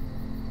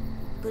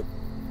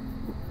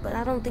 But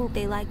I don't think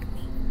they like me.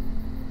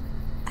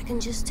 I can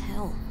just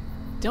tell.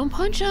 Don't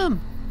punch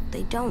him.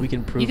 They don't. We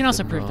can prove You can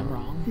also them prove them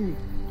wrong. wrong.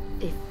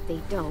 If they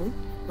don't,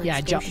 let's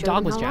Yeah, go show Dog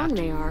them was how wrong jacked.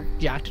 they are.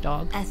 Jacked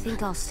dog. I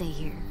think I'll stay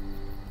here.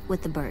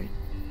 With the bird.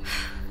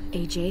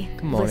 AJ,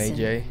 Come on, listen.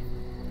 AJ.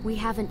 We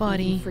haven't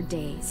Buddy. eaten for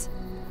days.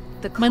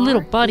 The My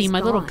little car buddy, is my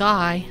little gone.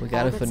 guy. We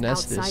gotta All that's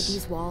finesse outside this.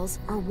 these walls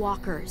are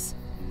walkers.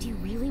 Do you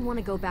really want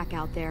to go back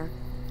out there?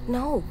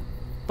 No.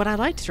 But I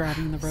liked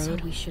driving the So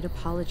road. we should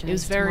apologize. It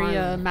was to very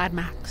Marlon. Mad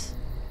Max.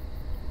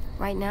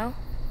 Right now?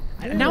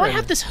 Now I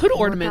have this hood Work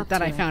ornament up that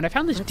to I it. found. I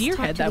found this Let's deer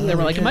talk head to that the they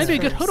were like, it might be a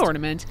others good hood first.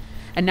 ornament.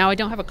 And now I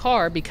don't have a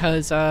car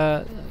because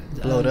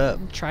Blowed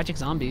up. tragic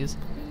zombies.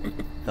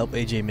 Help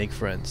AJ make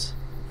friends.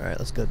 Alright,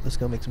 let's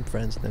go make some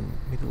friends, then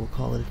maybe we'll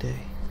call it a day.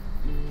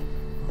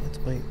 Let's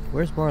wait.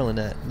 Where's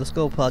Marlon at? Let's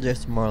go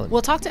apologize to Marlon.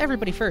 We'll talk to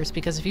everybody first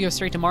because if you go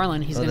straight to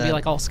Marlon, he's Oh, gonna be that-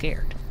 like all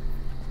scared,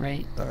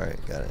 right?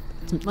 Alright, got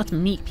it. Let's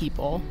meet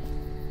people.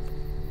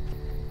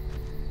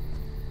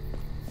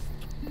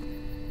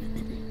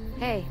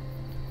 Hey,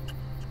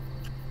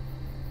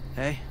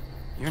 Hey,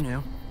 you're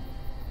new.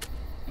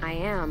 I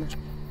am.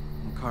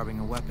 I'm carving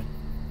a weapon.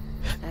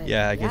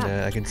 Yeah,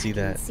 I can see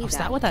that. Oh, is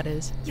that what that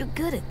is? You're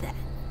good at that.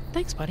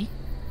 Thanks, buddy.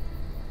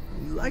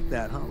 You like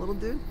that, huh, little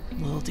dude?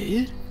 Little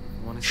dude.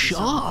 Want to see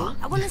Shaw.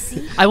 I want to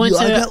see. I went You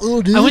like that, little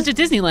to dude? I went to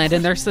Disneyland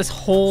and there's this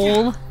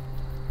whole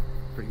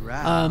Pretty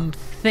rad. That's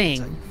how thing.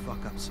 you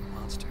fuck up some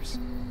monsters.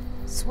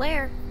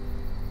 Swear.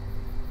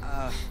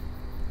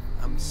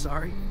 I'm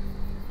sorry.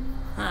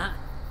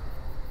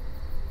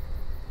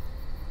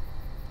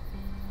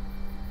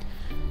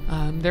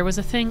 There was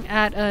a thing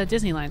at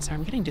Disneyland. Sorry,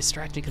 I'm getting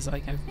distracted because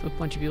like I have a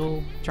bunch of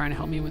people trying to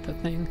help me with the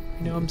thing.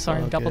 You know, I'm sorry,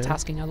 I'm all double good.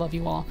 tasking. I love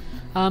you all.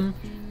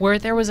 Where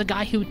there was a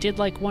guy who did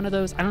like one of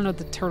those. I don't know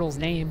the turtle's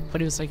name,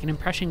 but it was like an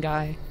impression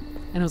guy,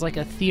 and it was like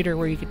a theater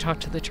where you could talk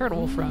to the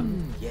turtle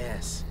from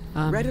Yes.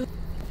 um,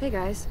 Hey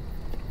guys.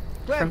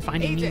 from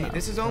Finding AJ, Nemo.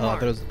 this is Oh,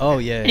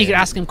 Omar. yeah. And you could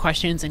ask him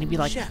questions, and he'd be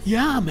like,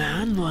 "Yeah,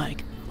 man,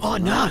 like, oh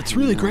no, it's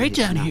really great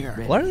down here."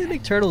 Why do they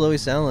make turtles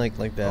always sound like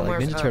that? Like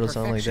Omar's, Ninja Turtles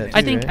sound like that too,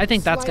 I think right? I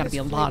think that's got to be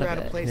a lot of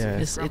Slightest it. flavor Yeah.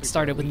 out of place It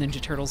started with Ninja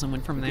Turtles and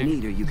went from there.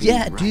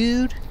 Yeah,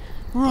 dude.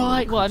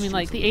 Right. Well, I mean,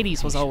 like the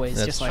 '80s was always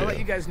That's just I'll like let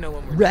you guys know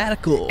when we're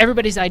Radical.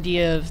 everybody's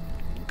idea of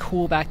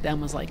cool back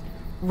then was like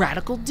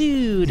radical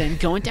dude and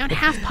going down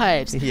half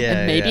pipes Yeah,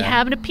 and maybe yeah.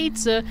 having a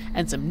pizza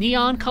and some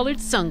neon colored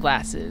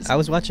sunglasses. I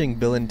was watching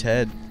Bill and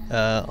Ted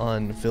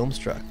on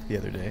Filmstruck the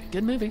other day.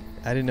 Good movie.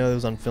 I didn't know it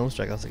was on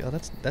Filmstruck. I was like, oh,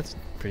 that's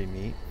pretty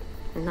neat.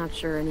 I'm not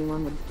sure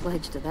anyone would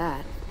pledge to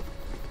that.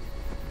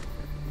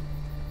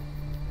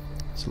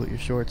 Salute your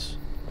shorts.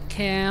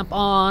 Camp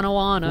on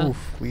Awana.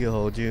 Oof, we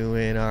hold you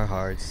in our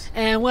hearts.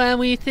 And when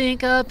we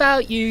think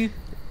about you,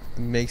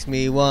 Makes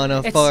me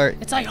wanna fart.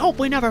 it's like hope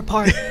we never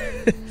part.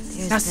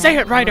 There's Now say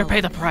that it right or girl.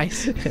 pay the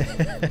price.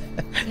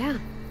 Yeah.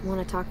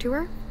 Want to talk to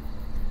her?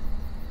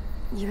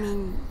 You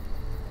mean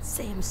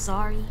say I'm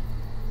sorry?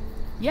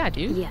 Yeah,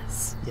 dude.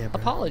 Yes. Yeah,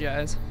 bro.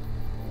 Apologize.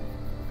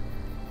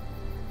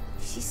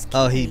 She's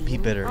Oh, he scary.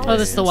 bit her. I Oh, always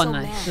this is the feel one so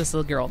that bad. this is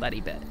the girl that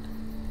he bit,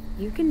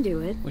 You can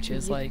do it. which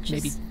is You like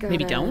maybe just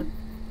maybe gotta don't.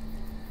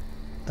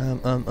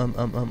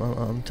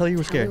 Tell you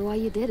were Tell scared. her why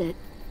you did it.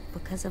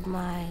 Because of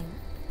my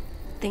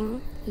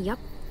thing? Yep.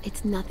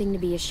 It's nothing to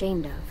be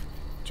ashamed of.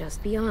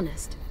 Just be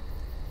honest.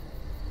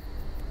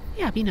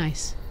 Yeah, be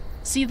nice.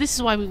 See, this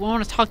is why we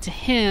want to talk to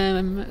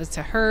him,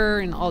 to her,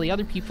 and all the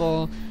other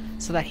people,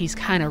 so that he's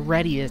kind of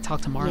ready to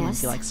talk to Marlon and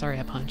Yes. be like, "Sorry,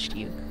 I punched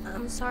you."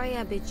 I'm sorry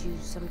I bit you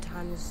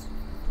sometimes.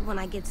 When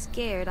I get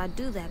scared, I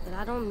do that, but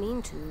I don't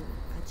mean to.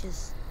 I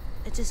just...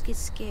 I just get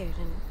scared,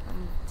 and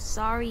I'm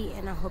sorry,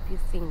 and I hope your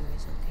finger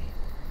is okay.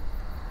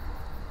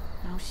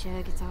 No,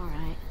 Shug, it's all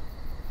right.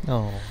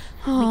 Oh.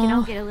 We can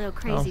all get a little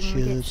crazy when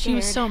we get scared. She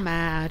was so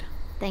mad.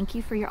 Thank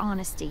you for your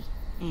honesty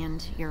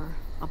and your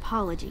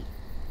apology.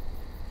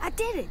 I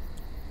did it.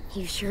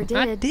 You sure did.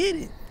 I did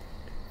it.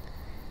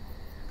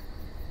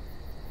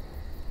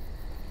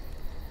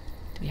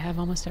 Do we have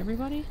almost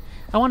everybody?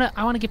 I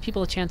wanna give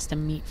people a chance to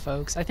meet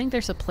folks. I think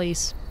there's a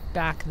place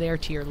back there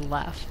to your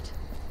left.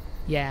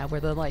 Yeah,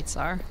 where the lights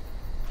are.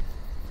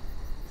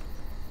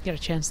 Get a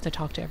chance to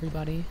talk to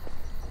everybody.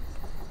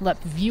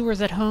 Let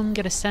viewers at home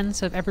get a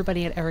sense of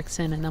everybody at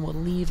Erickson, and then we'll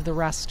leave the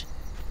rest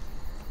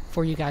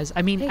for you guys.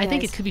 I mean, Hey, I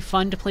think it guys. could be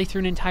fun to play through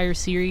an entire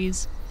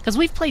series. Because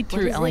we've played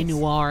through is LA this?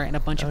 Noire and a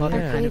bunch of other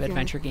yeah. kind of Graveyard.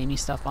 adventure gamey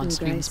stuff on You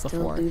streams guys still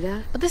before. do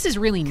that? But this is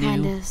really new.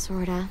 Kinda,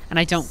 sorta. And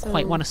I don't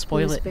quite So, want to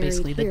spoil who's it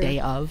basically the buried day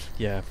here? of.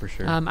 Yeah, for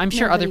sure. I'm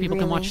sure other Nobody people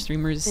can watch really.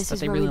 streamers This that is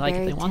they where really we like if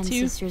they buried want 10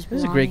 to. sisters' This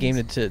is a great game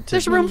bodies. to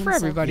There's room for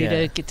Millions of everybody Yeah.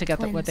 to get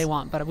together what they twins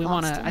want, but we lost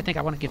want to. I in think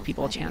I want to give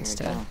people a 5 chance years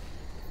to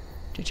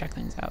ago. check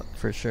things out.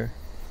 For sure.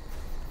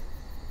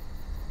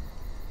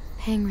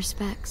 Paying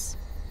respects.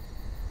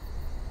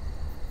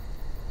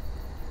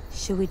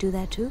 Should we do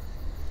that too?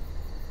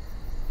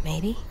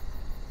 Maybe.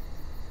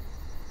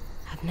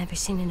 I've never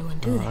seen anyone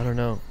do I that. don't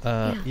know.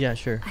 Yeah,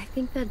 sure. I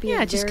think that'd be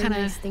Yeah, a just very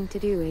kinda- nice thing to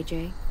do,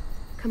 AJ.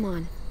 Come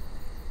on.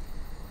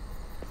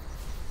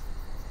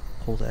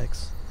 Hold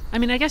X. I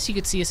mean, I guess you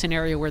could see a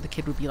scenario where the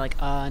kid would be like,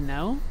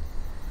 no.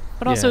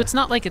 But also, Yeah. it's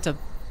not like it's a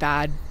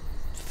bad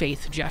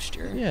faith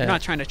gesture. Yeah. You're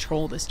not trying to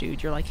troll this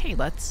dude. You're like, hey,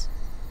 let's.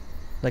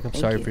 Like, I'm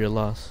Thank sorry you. for your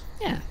loss.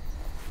 Yeah.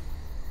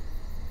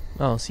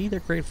 Oh, see, they're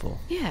grateful.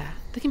 Yeah.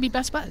 They can be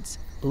best buds.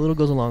 A little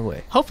goes a long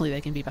way. Hopefully,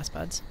 they can be best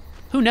buds.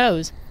 Who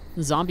knows?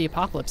 Zombie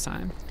apocalypse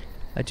time.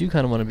 I do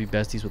kind of want to be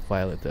besties with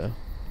Violet, though.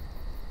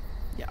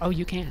 Yeah. Oh,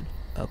 you can.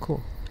 Oh,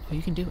 cool. Oh,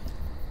 you can do it.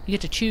 You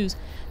get to choose.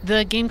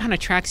 The game kind of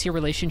tracks your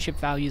relationship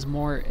values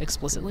more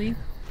explicitly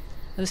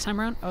this time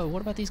around. Oh,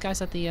 what about these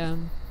guys at the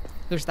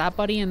there's that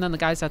buddy and then the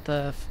guys at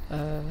the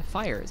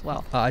fire as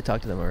well. I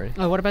talked to them already.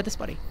 Oh, what about this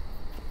buddy?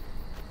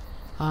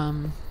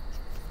 Hello.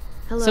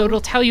 So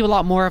it'll tell you a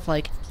lot more of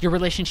like your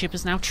relationship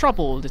is now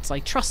troubled. It's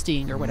like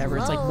trusting or whatever.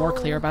 It's like more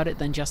clear about it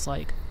than just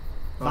like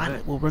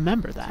Violet will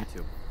remember that.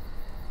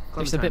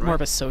 There's a bit more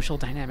of a social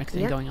dynamic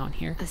thing Yep. going on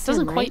here. A It doesn't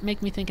sim, quite right?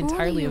 make me think What are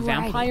entirely you of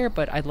writing? vampire,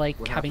 but I like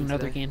What having happened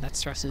another today? game that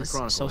stresses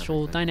chronicle social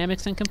everything.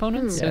 dynamics and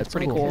components. So Yeah, it's it's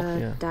pretty cool. cool.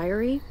 Yeah.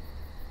 Diary?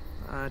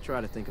 I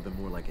try to think of it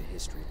more like a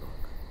history book.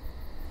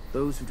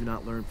 Those who do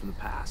not learn from the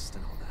past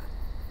and all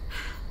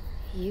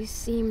that. You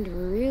seemed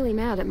really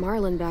mad at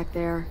Marlon back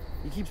there.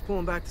 He keeps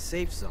pulling back the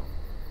safe zone.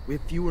 We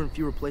have fewer and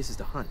fewer places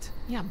to hunt.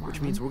 Yeah,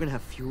 Which means Marlon. we're gonna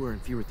have fewer and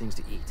fewer things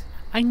to eat.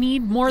 I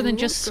need more The than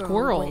little just girl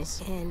squirrels.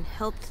 went and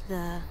helped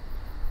the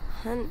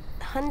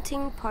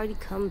hunting party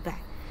come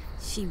back.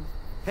 She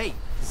Hey,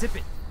 zip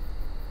it!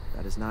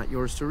 That is not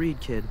yours to read,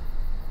 kid.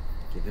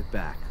 Give it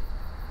back.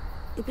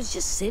 it was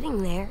just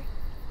sitting there.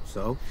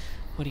 So?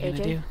 What are you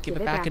gonna AJ, do? Give give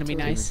it it back back and it'll be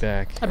to her. nice.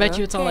 Back. I bet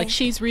you it's all like Okay.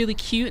 she's really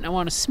cute and I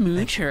want to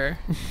smooch her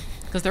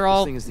because they're This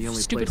all thing is the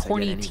only stupid, place I get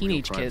horny any real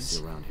teenage privacy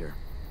kids. around here.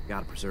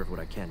 Gotta preserve what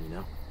I can, you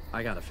know?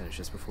 I gotta finish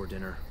this before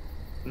dinner.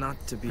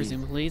 Not to be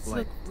Presumably, it's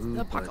like the rude,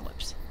 but,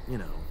 apocalypse. you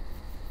know.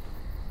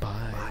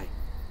 Bye. Bye.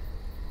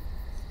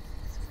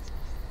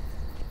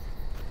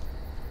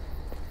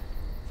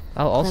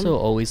 I'll also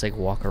always like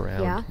walk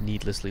around Yeah?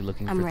 needlessly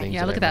looking I'm for right. things.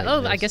 Yeah, look at I that. might Oh,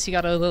 I miss. guess you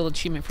got a little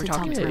achievement for To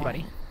talking talk to to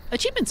everybody.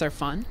 Achievements are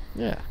fun.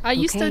 Yeah. I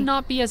used to Okay.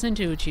 not be as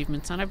into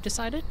achievements, and I've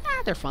decided,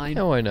 they're fine.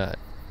 Yeah, why not?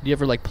 Do you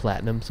ever like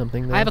platinum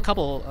something? Though? I have a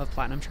couple of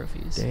platinum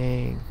trophies.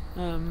 Dang.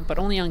 But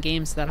only on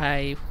games that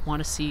I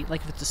want to see.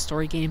 Like if it's a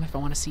story game, if I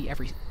want to see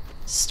every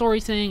story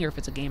thing, or if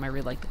it's a game I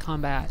really like the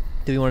combat.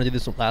 Do we want to do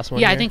this last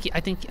one? Yeah, here? I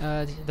think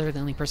they're the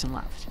only person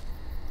left.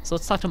 So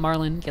let's talk to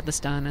Marlon, get this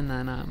done, and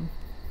then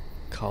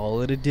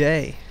Call it a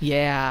day.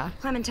 yeah.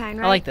 Clementine,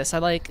 right? I like this. This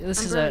I'm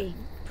is Brody.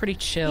 a pretty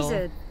chill He's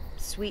a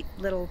sweet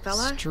little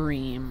fella.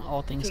 stream,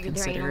 all things Figured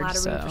there ain't considered. a lot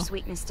of room So for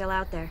sweetness still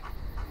out there.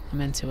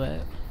 I'm into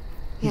it.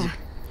 Yeah,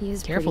 he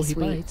is Careful, he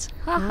pretty sweet.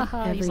 bites.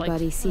 Not He's like,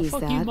 everybody "Oh, sees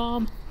fuck you, that."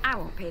 mom. I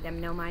won't pay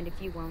them no mind if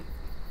you won't.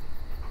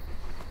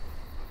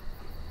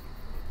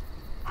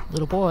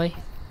 Little boy,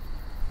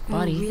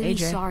 buddy, I'm really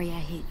AJ. sorry I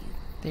hit you.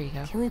 There you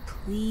go. Can we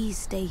please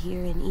stay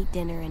here and eat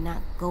dinner and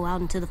not go out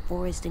into the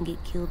forest and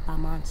get killed by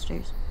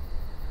monsters?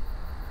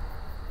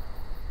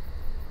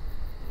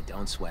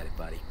 Don't sweat it,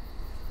 buddy.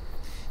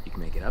 You can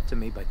make it up to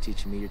me by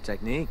teaching me your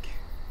technique.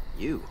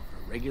 You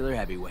are a regular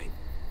heavyweight.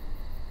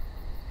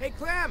 Hey,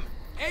 Clem!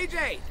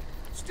 AJ!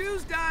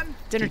 Stew's done!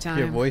 Dinner Keep time.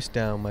 your voice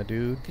down, my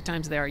dude. Good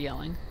times they are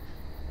yelling.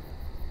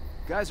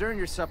 You guys earned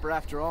your supper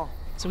after all.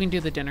 So we can do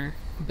the dinner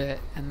bit,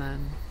 and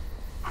then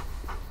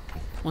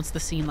once the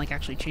scene like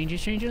actually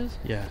changes,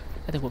 Yeah.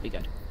 I think we'll be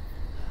good.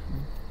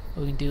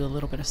 We can do a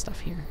little bit of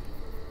stuff here.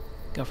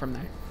 Go from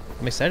there.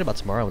 I'm excited about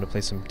tomorrow. I'm gonna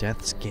play some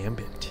Death's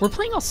Gambit. We're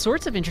playing all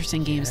sorts of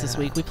interesting games this Yeah.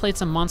 week. We played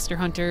some Monster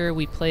Hunter.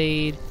 We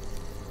played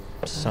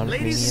Sonic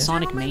Ladies Mania. and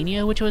Sonic gentlemen,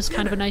 Mania, which was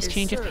kind of a dinner nice is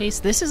change of served. pace.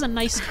 This is a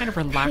nice kind of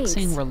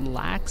relaxing Pace. little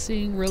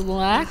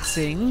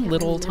Can't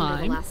little remember the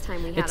time. last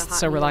time we had a It's hot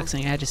so meal.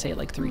 relaxing. I had to say it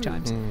like 3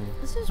 times.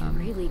 This is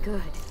really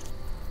good.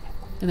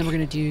 And then we're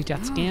gonna do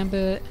Death's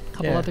Gambit, a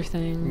couple Yeah. other I'm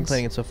things.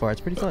 playing it so far.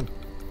 It's pretty fun.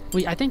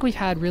 I think we've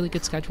had really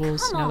good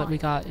schedules now that we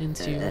got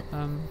into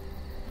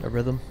A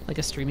rhythm. like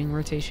a streaming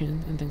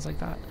rotation and things like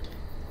that.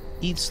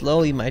 Eat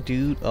slowly, my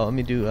dude. Oh, let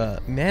me do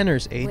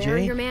manners, AJ. Where are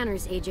your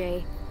manners,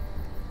 AJ?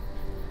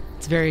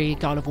 It's very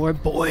God of War,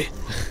 boy.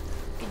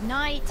 Good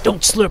night.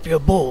 Don't slurp your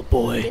bowl,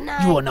 boy. Good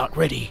night. You are not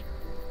ready.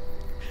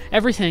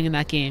 Everything in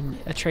that game,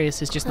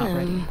 Atreus is just not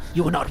ready.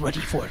 You are not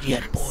ready for it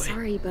yet, boy.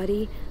 Sorry,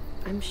 buddy.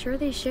 I'm sure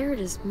they shared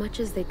as much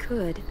as they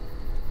could.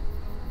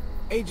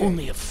 AJ,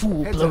 Only a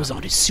fool heads blows up.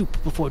 on his soup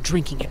before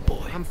drinking it,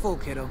 boy. I'm full,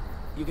 kiddo.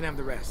 You can have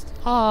the rest.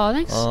 Aw,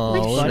 thanks. Oh,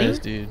 Thanks, buddy. nice,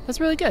 dude. That's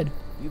really good.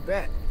 You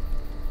bet.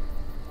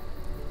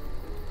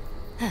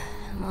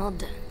 I'm all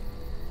done.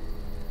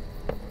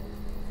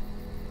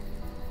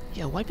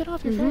 Yeah, wipe it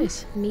off your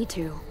face. Me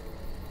too.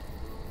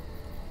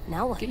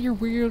 Now what? Get your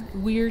weird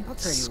I'll tell you what.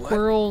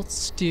 squirrel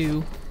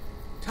stew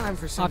Time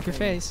for something off your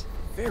face.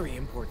 very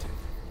important.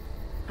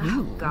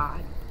 Oh,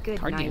 God. Good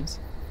Card night. games.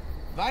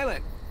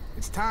 Violet,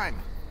 it's time.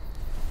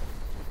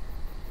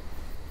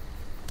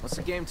 What's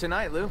the game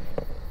tonight, Lou?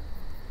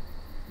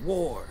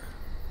 War.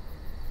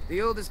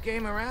 The oldest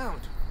game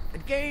around. A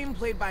game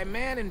played by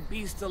man and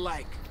beast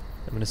alike.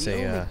 I'm gonna The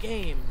say only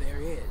game there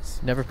is.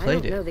 never I don't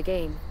played know it. the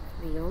game.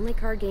 The only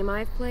card game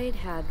I've played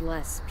had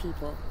less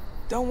people.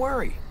 Don't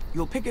worry.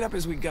 You'll pick it up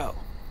as we go.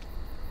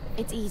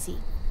 It's easy.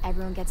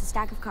 Everyone gets a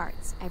stack of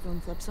cards. Everyone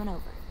flips one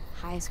over.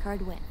 Highest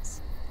card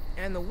wins.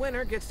 And the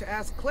winner gets to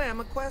ask Clem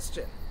a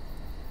question.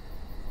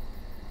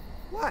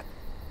 What?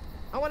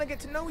 I want to get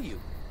to know you.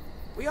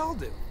 We all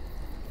do.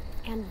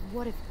 And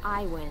what if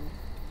I win?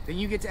 Then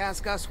you get to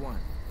ask us one.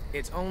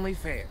 It's only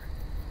fair.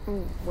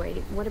 Oh, wait,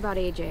 what about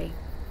AJ?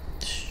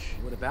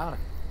 What about him?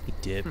 He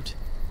dipped.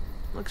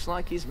 Looks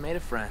like he's made a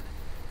friend.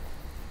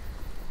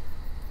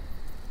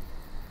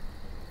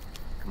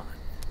 Come on.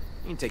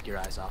 You can take your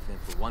eyes off him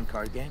for one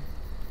card game.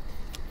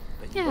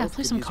 But you Yeah, both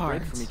play could some use a break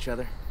cards. from each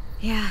other.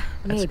 Yeah,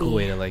 That's maybe. a cool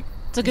way to like.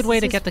 It's a good This way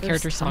is to his get the first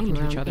characters time talking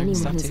to each around other and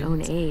anyone stuff his too.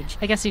 own age.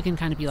 I guess you can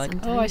kind of be like, oh,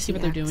 I Sometimes see he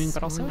what they're doing, acts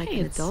but also, more like hey,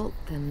 an it's adult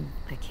than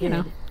a kid. you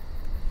know.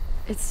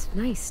 It's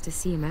nice to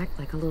see him act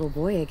like a little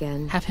boy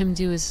again. have him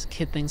do his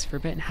kid things for a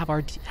bit and have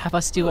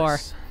us do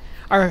Nice.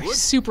 our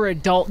super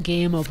adult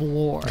game of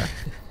War.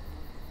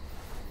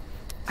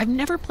 I've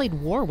never played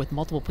War with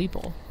multiple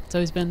people. It's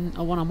always been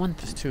a one-on-one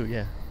thing. Just two,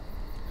 yeah.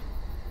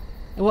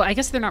 Well, I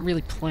guess they're not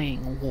really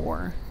playing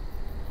War.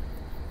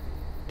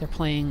 They're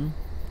playing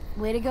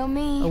Way to go,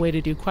 me. a way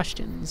to do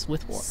questions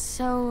with War.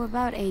 So,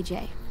 about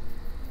AJ.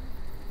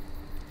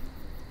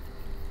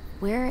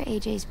 Where are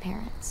AJ's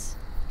parents?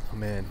 Oh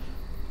man,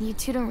 You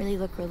two don't really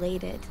look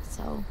related,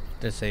 so...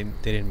 they say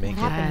they didn't make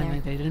What it. happened Yeah,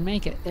 there? they didn't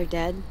make it. They're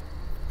dead.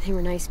 They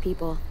were nice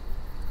people.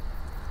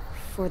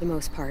 For the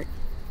most part.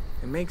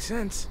 It makes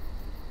sense.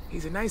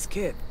 He's a nice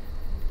kid.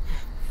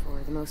 For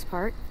the most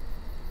part.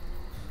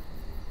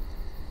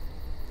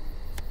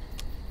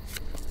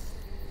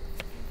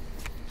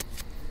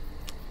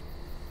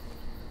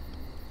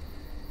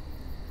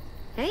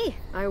 Hey,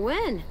 I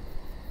win.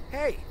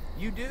 Hey,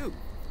 you do.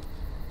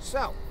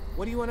 So,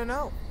 what do you want to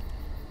know?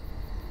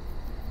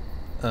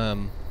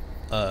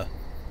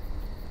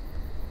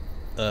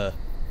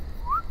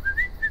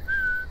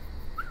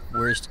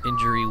 Worst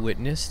injury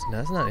witnessed? No,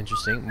 that's not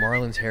interesting.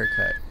 Marlon's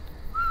haircut.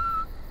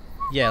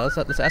 Yeah,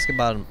 let's ask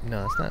about him.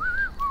 No, that's not.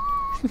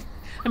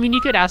 I mean,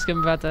 you could ask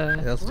him about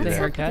the, Let's do the that. What's up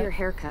haircut. with your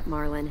haircut,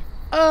 Marlon?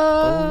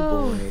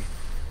 Oh boy.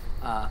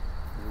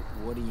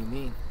 What do you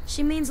mean?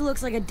 She means it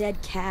looks like a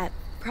dead cat.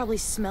 Probably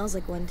smells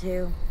like one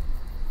too.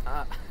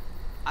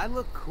 I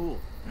look cool.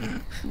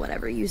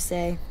 Whatever you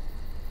say.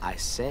 I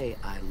say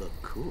I look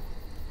cool.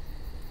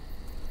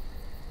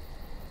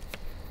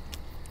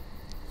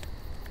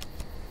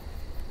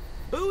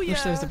 Booyah!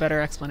 Wish there was a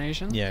better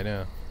explanation. Yeah, I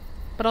know.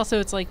 But also,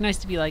 it's like nice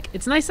to be like,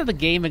 it's nice that the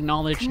game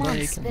acknowledged Come on,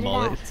 like spit it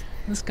mullet. out.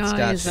 this guy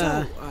Scotch. is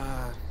So,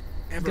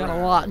 he's got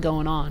a lot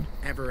going on.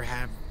 Ever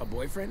have a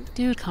boyfriend?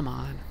 Dude, come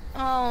on.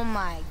 Oh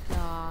my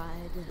god.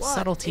 What?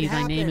 Subtlety, It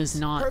thy name is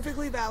happens. not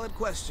Perfectly valid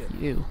question.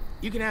 you.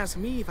 You can ask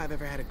me if I've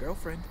ever had a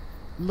girlfriend.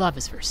 Love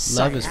is for Love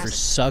suckers. is for Hasn't,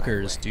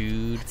 suckers, by the way.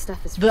 dude. That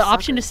stuff is for The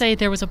option to suckers. say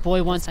there was a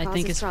boy once, I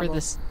think, causes is for trouble.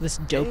 this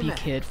dopey Amen.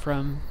 kid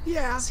from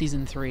Yeah,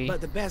 season 3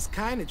 but the best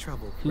kind of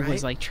trouble, who right?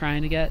 was like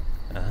trying to get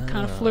kind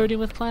Ah. of flirty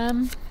with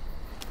Clem.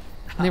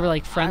 And they were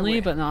like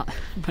friendly, win.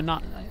 but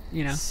not,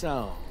 you know.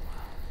 So,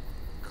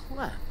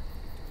 Clem,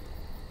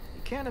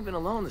 you can't have been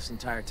alone this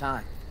entire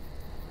time.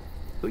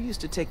 Who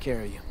used to take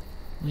care of you?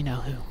 We know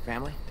who.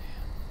 Family?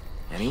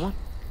 Anyone?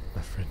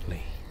 My friend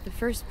Lee. The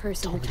first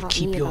person Told who me to taught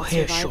keep me your about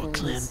hair survival short,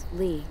 Clem. was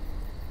Lee.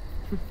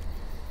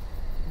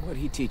 What'd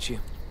he teach you?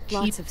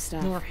 Lots Keep of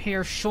stuff. your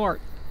hair short.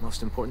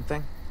 Most important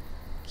thing?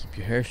 Keep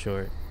your hair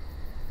short.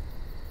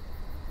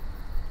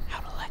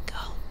 How to let go.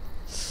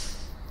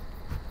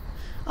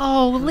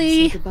 Oh, Say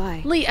Lee.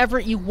 goodbye. Lee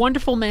Everett, you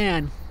wonderful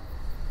man.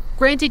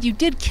 Granted, you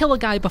did kill a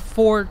guy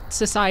before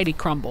society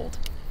crumbled,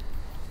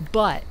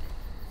 but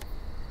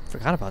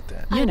Forgot about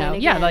that. you know,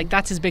 yeah, like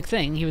that's his big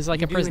thing. He was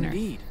like a do prisoner.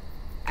 Indeed.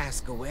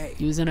 Ask away.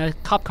 He was in a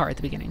cop car at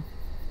the beginning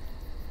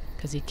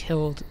because he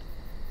killed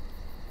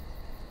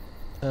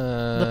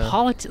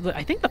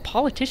I think the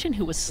politician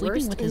who was sleeping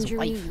Worst with his injury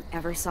wife. you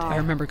ever saw. If I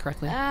remember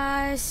correctly.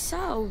 I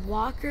saw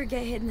Walker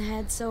get hit in the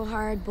head so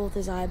hard both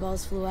his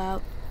eyeballs flew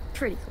out.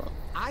 Pretty cool.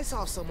 I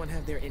saw someone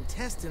have their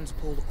intestines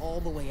pulled all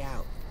the way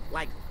out.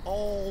 Like,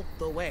 all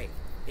the way.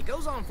 It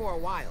goes on for a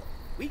while.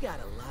 We got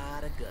a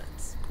lot of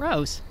guts.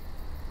 Gross.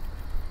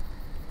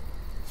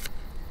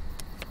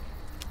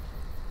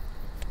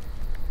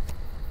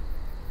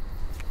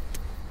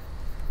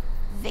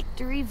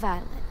 Victory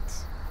Violet.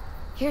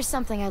 Here's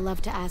something I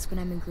love to ask when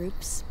I'm in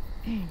groups.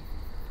 Do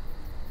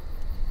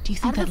you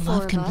think Out of that the love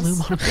four can of us,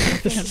 bloom on a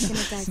who do you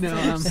think's gonna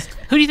die No, first?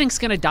 who do you think's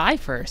gonna die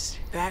first?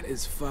 That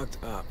is fucked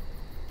up.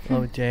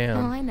 Oh damn.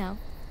 Oh, I know.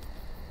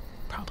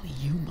 Probably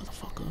you,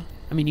 motherfucker.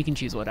 I mean, you can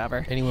choose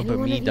whatever. Anyone but Any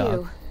one me, of dog.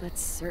 you, but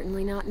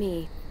certainly not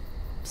me.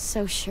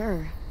 So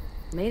sure.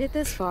 Made it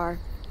this far.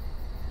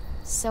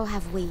 So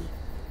have we.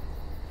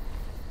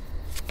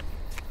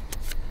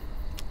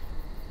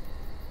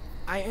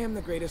 I am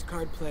the greatest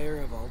card player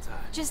of all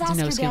time. Just It's ask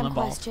no your skill damn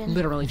involved. question.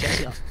 Literally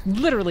just luck.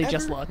 Literally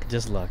just Ever? luck.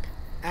 Just luck.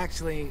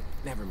 Actually,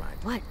 never mind.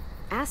 What?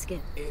 Ask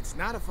it. It's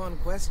not a fun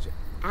question.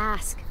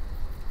 Ask.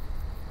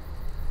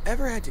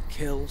 Ever had to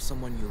kill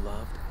someone you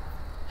loved?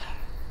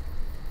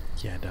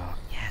 Yeah, dog.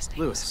 Yes,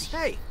 Lewis.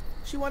 Hey,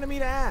 she wanted me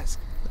to ask.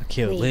 I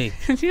killed Lee.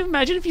 Can you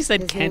imagine if you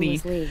said His Kenny? name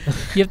was Lee.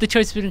 You have the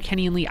choice between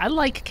Kenny and Lee. I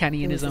like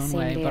Kenny in It his was the own same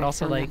way, day but I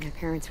also found out like my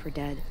parents were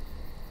dead.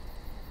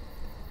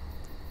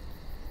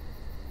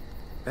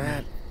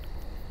 That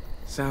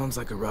sounds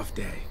like a rough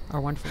day.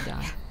 our wonderful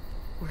guy.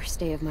 Worst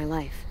day of my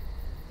life.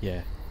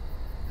 Yeah.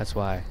 That's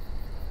why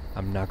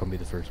I'm not gonna be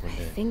the first one I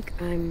dead. think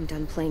I'm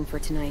done playing for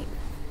tonight.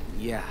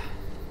 Yeah,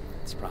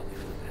 it's probably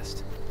for the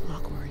best.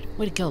 Awkward.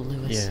 Way to go,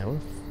 Lewis. Yeah.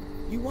 What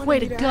You wanted Way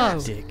me to to go. a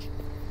ask. dick.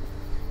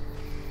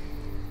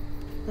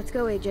 Let's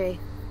go, AJ.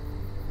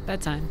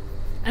 Bedtime.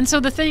 And so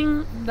the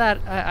thing that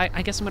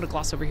I guess I'm going to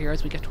gloss over here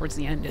as we get towards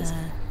the end is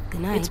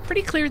Good night. it's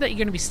pretty clear that you're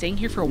going to be staying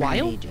here for a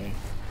while AJ.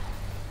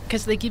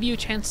 because they give you a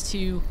chance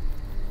to.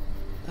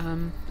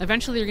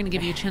 Eventually, they're going to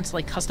give you a chance to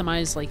like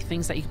customize like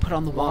things that you can put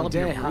on the wall Long of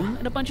your day, huh? room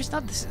and a bunch of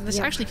stuff. This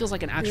Yep. actually feels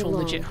like an actual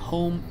long. legit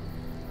home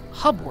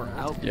hub world.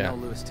 I hope Yeah. you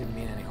know Lewis didn't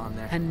mean any harm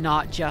there. And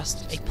not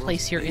just a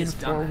place you're in He's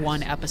for dumbass.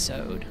 one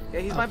episode. Yeah,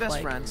 he's of, my best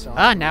like, friend, so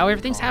now I'll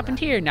everything's call him happened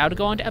that. here. Now to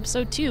go on to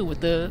episode 2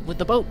 with the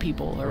boat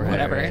people or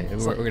whatever. Right.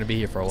 It's We're like, gonna be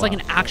here for a it's while. like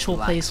an actual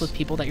Relax. place with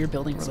people that you're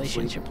building Some sleep.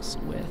 relationships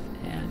with,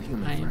 and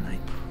Human for a I'm night.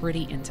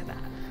 pretty into that.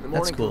 In the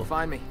morning, That's cool. come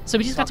find me. So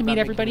we just got Talk to meet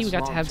about everybody. making We this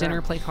got to have dinner,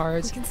 long-term. play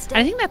cards. We can And stay.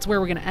 I think that's where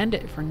we're going to end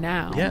it for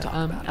now. Yeah. Talk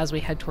about it. As we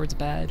head towards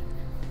bed.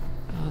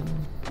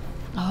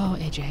 Oh,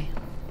 AJ,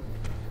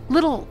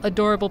 little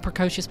adorable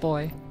precocious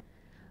boy.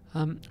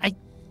 I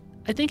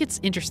think it's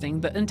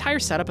interesting. The entire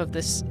setup of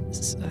this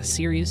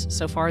series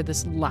so far,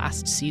 this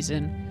last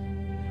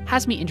season,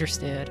 has me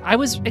interested. I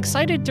was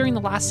excited during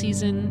the last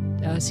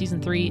season,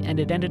 season 3, and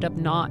it ended up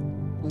not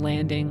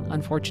landing,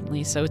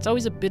 unfortunately. So it's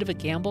always a bit of a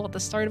gamble at the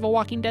start of a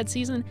Walking Dead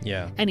season.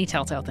 Yeah. Any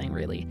Telltale thing,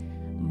 really.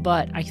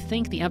 But I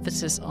think the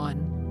emphasis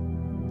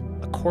on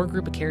a core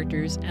group of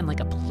characters and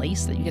like a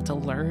place that you get to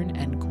learn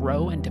and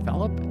grow and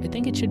develop, I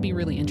think it should be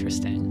really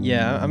interesting.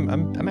 Yeah,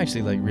 I'm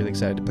actually like really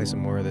excited to play some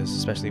more of this,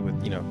 especially with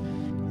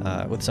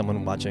with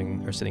someone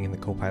watching or sitting in the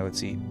co-pilot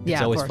seat. It's Yeah,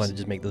 of always course. fun to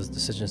just make those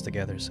decisions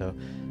together. So,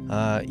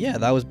 yeah,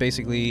 that was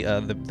basically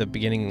the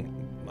beginning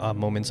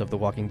moments of The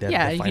Walking Dead,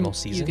 Yeah, the you final can,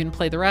 season. you can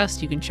play the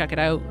rest. You can check it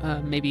out,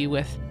 maybe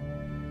with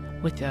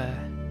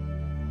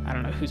I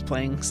don't know who's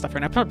playing stuff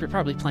right now.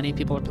 Probably plenty of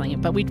people are playing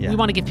it, but we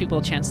want to give people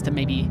a chance to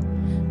maybe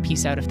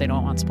peace out if they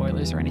don't want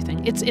spoilers or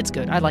anything. It's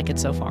good. I like it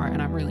so far,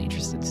 and I'm really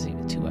interested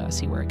to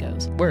see where it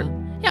goes. Word.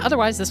 Yeah.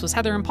 Otherwise, this was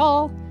Heather and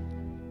Paul.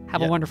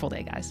 Have a wonderful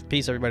day, guys.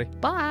 Peace, everybody.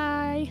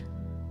 Bye.